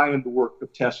you could tie in the work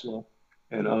of Tesla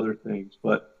and other things.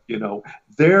 But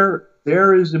there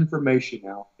is information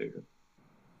out there,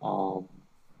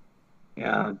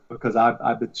 and because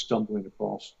I've been stumbling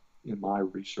across in my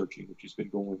researching, which has been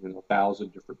going in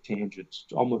 1,000 different tangents,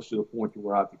 almost to the point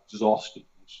where I've exhausted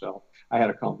myself. I had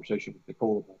a conversation with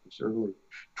Nicole about this earlier.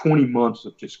 20 months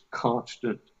of just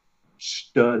constant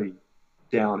study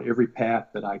down every path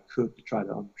that I could to try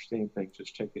to understand things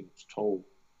has taken its toll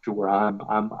to where I'm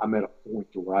at a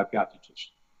point to where I've got to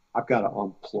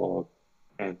unplug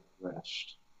and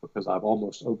rest, because I've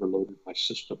almost overloaded my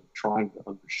system trying to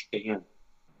understand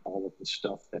all of the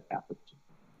stuff that happened to me.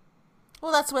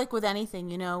 Well, that's like with anything,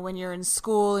 when you're in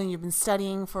school and you've been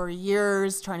studying for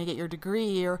years trying to get your degree,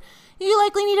 you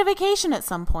likely need a vacation at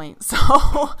some point.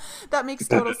 So that makes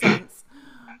total sense.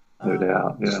 No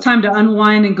doubt. Yeah. It's time to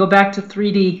unwind and go back to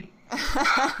 3D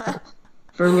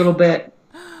for a little bit.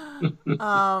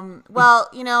 Well,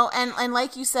 and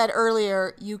like you said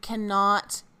earlier, you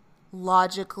cannot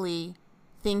logically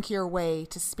think your way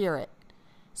to spirit.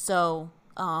 So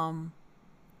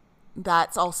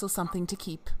that's also something to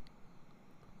keep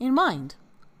in mind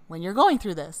when you're going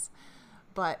through this.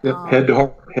 But head to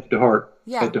heart.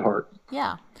 Yeah. Head to heart.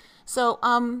 Yeah. So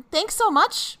thanks so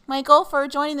much, Michael, for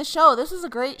joining the show. This was a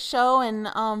great show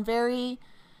and very,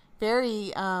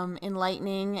 very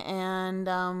enlightening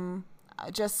and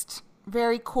just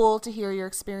very cool to hear your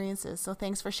experiences. So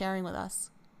thanks for sharing with us.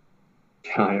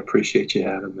 I appreciate you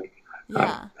having me.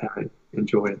 Yeah. I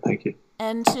enjoy it. Thank you.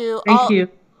 And Thank you.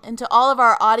 And to all of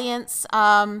our audience,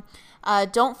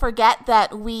 don't forget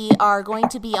that we are going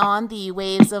to be on the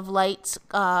Waves of Light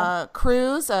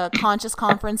cruise, a conscious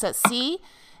conference at sea.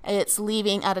 It's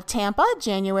leaving out of Tampa,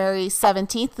 January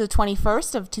 17th to the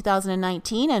 21st of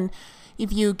 2019. And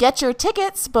if you get your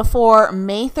tickets before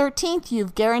May 13th,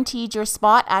 you've guaranteed your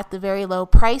spot at the very low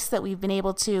price that we've been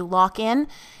able to lock in.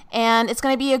 And it's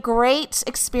going to be a great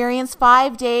experience,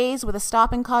 5 days with a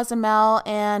stop in Cozumel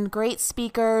and great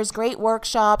speakers, great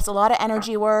workshops, a lot of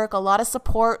energy work, a lot of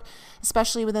support,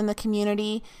 especially within the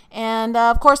community. And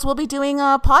of course, we'll be doing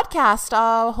a podcast,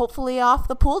 hopefully off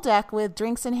the pool deck with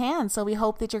drinks in hand. So we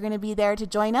hope that you're going to be there to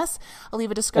join us. I'll leave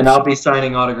a description. And I'll be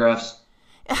signing autographs.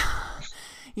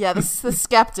 Yeah, this is the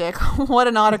skeptic. What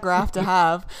an autograph to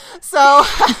have. So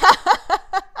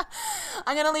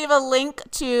I'm going to leave a link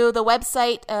to the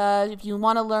website if you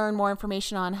want to learn more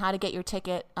information on how to get your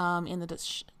ticket in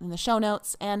the show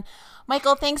notes. And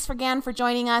Michael, thanks again for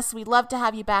joining us. We'd love to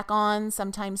have you back on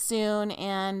sometime soon.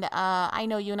 And I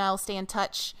know you and I will stay in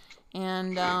touch.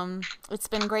 And it's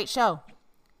been a great show.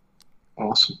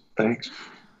 Awesome. Thanks.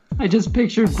 I just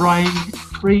pictured Brian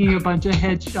bringing a bunch of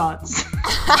headshots.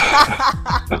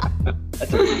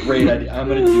 That's a great idea. I'm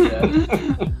going to do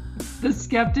that. The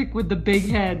skeptic with the big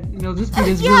head. It'll just be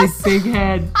this really big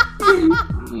head.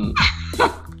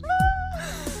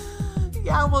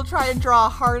 Yeah, we'll try and draw a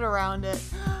heart around it.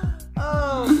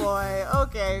 Oh, boy.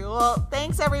 Okay. Well,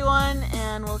 thanks, everyone,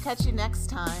 and we'll catch you next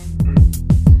time.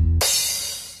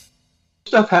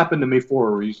 Stuff happened to me for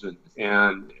a reason,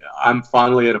 and I'm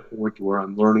finally at a point where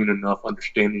I'm learning enough,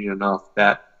 understanding enough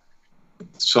that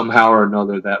somehow or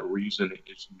another that reason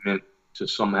is meant to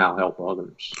somehow help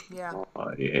others. Yeah.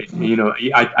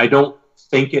 I don't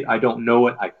think it, I don't know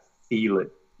it, I feel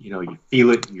it. You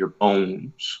feel it in your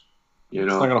bones. It's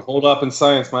not going to hold up in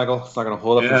science, Michael. It's not going to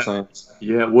hold up in science.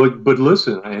 Yeah, well, but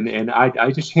listen, and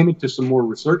I just hinted to some more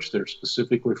research there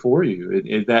specifically for you,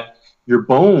 is that your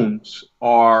bones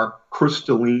are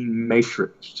crystalline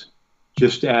matrixed,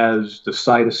 just as the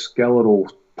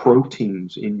cytoskeletal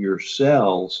proteins in your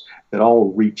cells that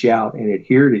all reach out and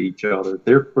adhere to each other,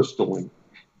 they're crystalline.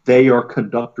 They are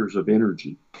conductors of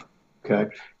energy. Okay?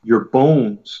 Your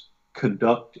bones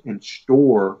conduct and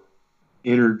store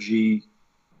energy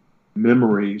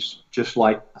memories just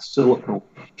like a silicone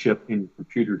chip in your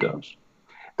computer does.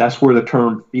 That's where the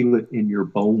term "feel it in your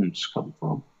bones" come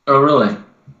from. Oh, really?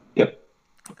 Yep.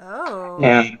 Oh.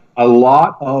 And a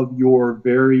lot of your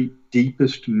very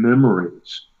deepest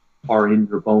memories are in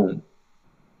your bone.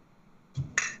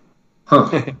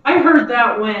 Huh. I heard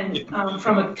that when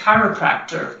from a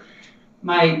chiropractor.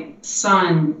 My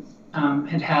son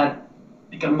had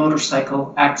like a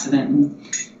motorcycle accident,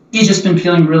 and he'd just been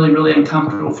feeling really, really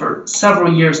uncomfortable for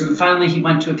several years. And finally, he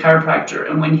went to a chiropractor,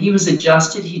 and when he was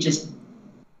adjusted, he just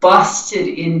busted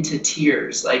into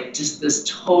tears, like just this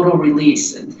total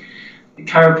release. And the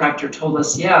chiropractor told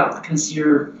us, yeah, because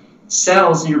your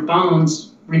cells and your bones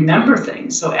remember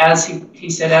things. So as he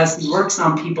said, as he works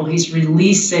on people, he's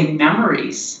releasing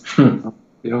memories.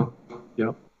 Yeah,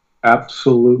 yeah,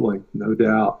 absolutely, no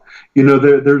doubt. You know,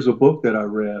 there's a book that I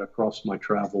read across my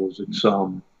travels. It's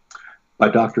by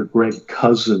Dr. Greg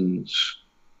Cousins,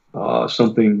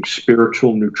 something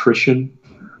spiritual nutrition,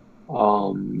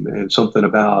 and something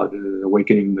about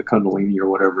awakening the Kundalini or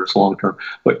whatever. It's long term.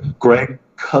 But Greg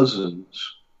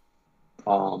Cousins,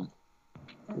 let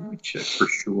me check for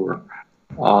sure.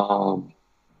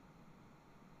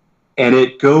 And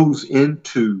it goes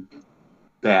into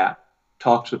that,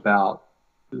 talks about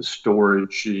the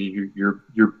storage.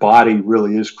 Your body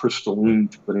really is crystalline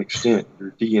to an extent.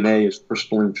 Your DNA is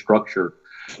crystalline structure.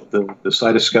 The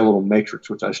cytoskeletal matrix,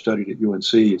 which I studied at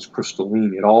UNC, is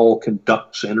crystalline. It all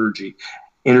conducts energy.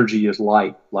 Energy is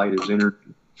light. Light is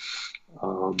energy.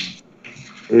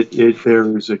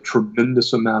 There is a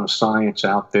tremendous amount of science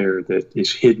out there that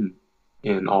is hidden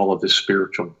in all of this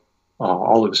spiritual.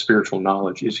 All of the spiritual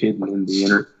knowledge is hidden in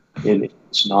in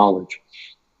its knowledge,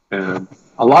 and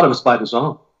a lot of it's by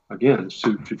design. Again, it's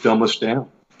to dumb us down.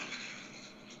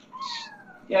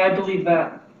 Yeah, I believe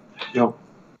that. You know,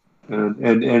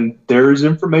 and there is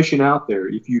information out there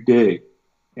if you dig,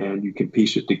 and you can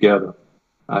piece it together.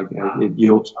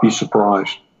 You'll be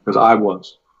surprised, because I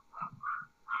was.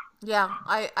 Yeah,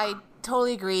 I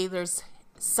totally agree. There's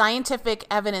scientific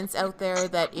evidence out there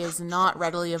that is not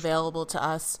readily available to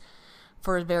us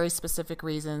for very specific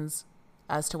reasons,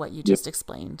 as to what you just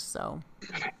explained. So,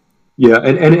 yeah,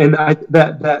 and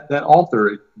that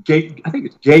author, I think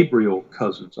it's Gabriel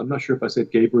Cousins. I'm not sure if I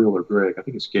said Gabriel or Greg. I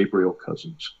think it's Gabriel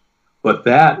Cousins. But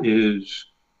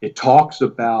it talks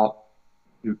about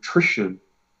nutrition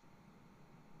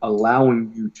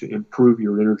allowing you to improve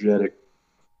your energetic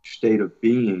state of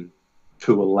being,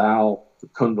 to allow the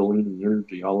Kundalini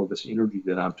energy, all of this energy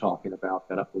that I'm talking about,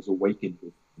 that I was awakened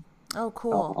with. Oh,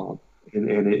 cool.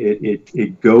 And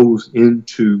it goes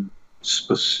into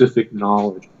specific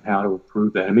knowledge of how to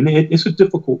improve that. I mean, it's a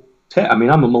difficult test. I mean,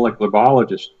 I'm a molecular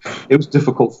biologist. It was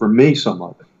difficult for me, some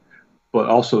of it, but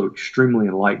also extremely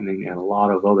enlightening, and a lot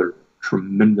of other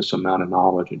tremendous amount of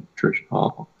knowledge and nutrition.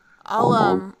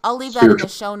 I'll leave that in the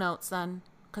show notes then,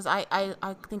 because I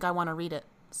think I want to read it.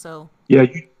 So yeah,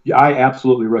 I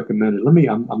absolutely recommend it.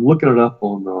 I'm looking it up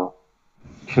on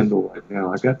Kindle right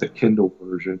now. I got the Kindle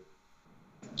version.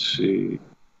 Let's see,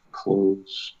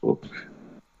 close book.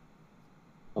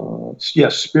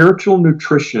 Spiritual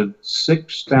Nutrition: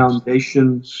 6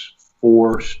 Foundations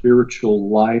for Spiritual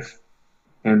Life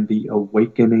and the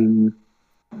Awakening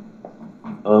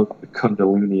of the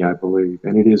Kundalini, I believe,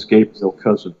 and it is Gabriel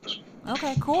Cousins.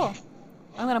 Okay, cool.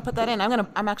 I'm gonna put that in.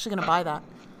 I'm actually gonna buy that.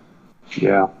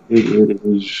 Yeah, it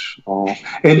is.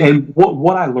 And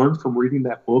what I learned from reading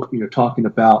that book, talking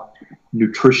about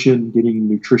nutrition, getting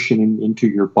nutrition into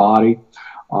your body,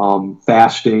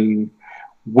 fasting.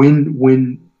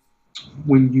 When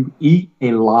you eat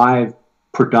a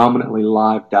predominantly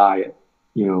live diet,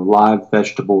 live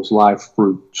vegetables, live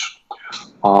fruits,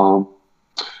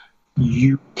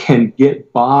 you can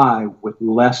get by with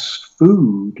less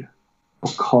food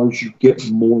because you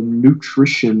get more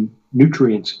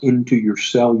nutrients into your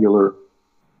cellular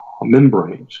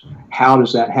membranes. How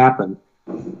does that happen?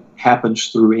 Happens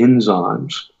through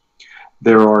enzymes.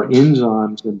 There are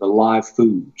enzymes in the live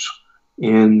foods,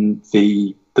 in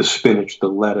the spinach, the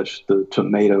lettuce, the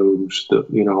tomatoes,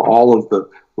 all of the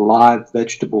live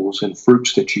vegetables and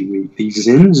fruits that you eat. These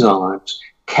enzymes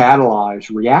catalyze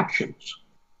reactions.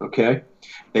 Okay,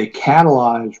 they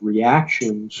catalyze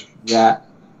reactions that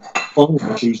funnel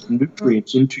these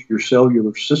nutrients into your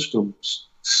cellular systems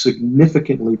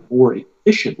significantly more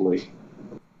efficiently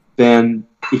than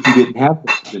if you didn't have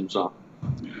those enzymes.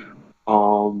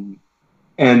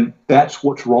 And that's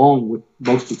what's wrong with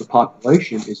most of the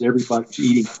population, is everybody's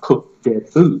eating cooked dead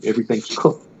food. Everything's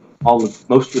cooked. Most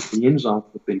of the enzymes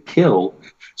have been killed.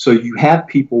 So you have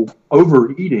people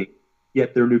overeating,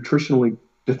 yet they're nutritionally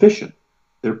deficient.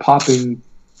 They're popping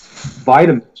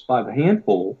vitamins by the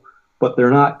handful, but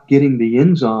they're not getting the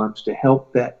enzymes to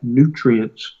help that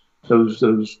nutrients,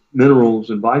 those minerals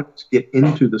and vitamins get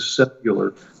into the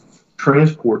cellular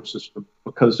transport system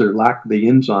because they lack the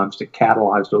enzymes to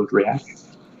catalyze those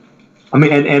reactions. I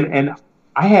mean, and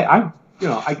I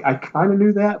kind of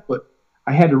knew that, but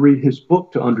I had to read his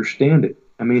book to understand it.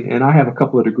 I mean, and I have a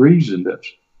couple of degrees in this,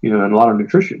 and a lot of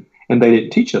nutrition, and they didn't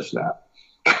teach us that.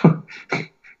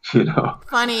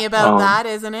 Funny about that,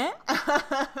 isn't it?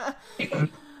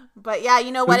 But yeah,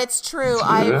 you know what? It's true.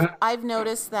 I've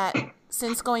noticed that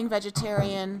since going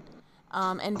vegetarian,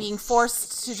 and being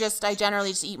forced to I generally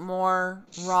just eat more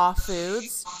raw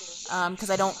foods, because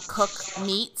I don't cook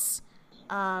meats,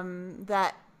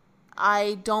 that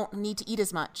I don't need to eat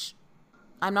as much.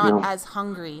 I'm not as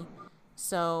hungry.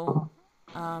 So,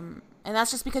 and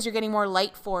that's just because you're getting more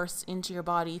light force into your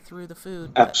body through the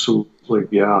food. Absolutely.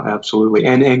 Yeah, absolutely.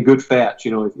 And good fats,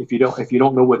 if you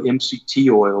don't know what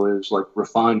MCT oil is, like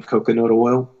refined coconut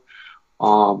oil,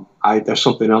 there's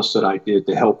something else that I did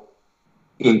to help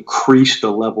increase the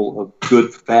level of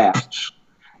good fats.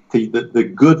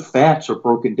 The good fats are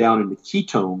broken down into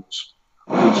ketones,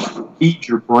 which feed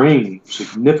your brain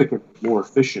significantly more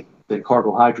efficient than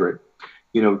carbohydrate.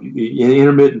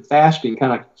 Intermittent fasting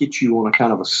kind of gets you on a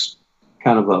kind of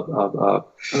a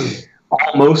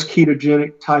almost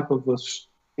ketogenic type of a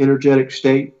energetic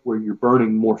state where you're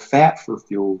burning more fat for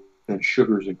fuel than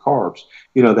sugars and carbs.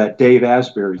 That Dave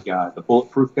Asbury guy, the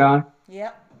bulletproof guy.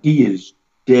 Yep. He is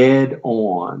dead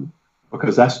on,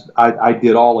 because I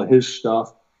did all of his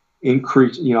stuff.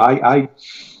 I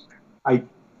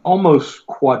almost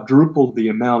quadrupled the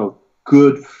amount of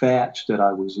good fats that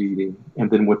I was eating,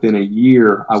 and then within a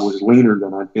year I was leaner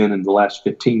than I'd been in the last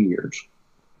 15 years.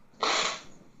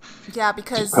 Yeah,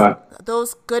 because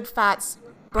those good fats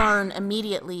burn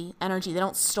immediately energy. They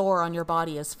don't store on your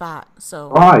body as fat.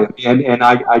 So right, and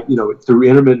I through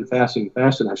intermittent fasting,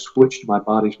 I switched my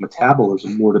body's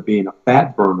metabolism more to being a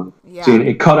fat burner. Yeah. See,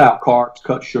 it cut out carbs,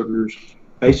 cut sugars,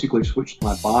 basically switched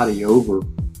my body over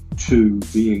to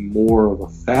being more of a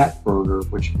fat burner,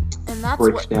 which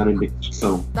breaks down into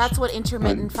ketone. That's what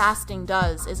intermittent fasting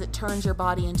does, is it turns your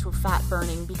body into a fat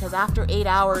burning, because after 8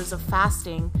 hours of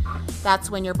fasting,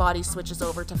 that's when your body switches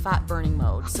over to fat burning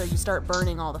mode. So you start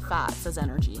burning all the fats as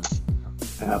energy.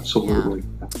 Absolutely.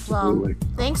 Yeah. Absolutely. Well,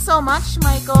 thanks so much,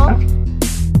 Michael.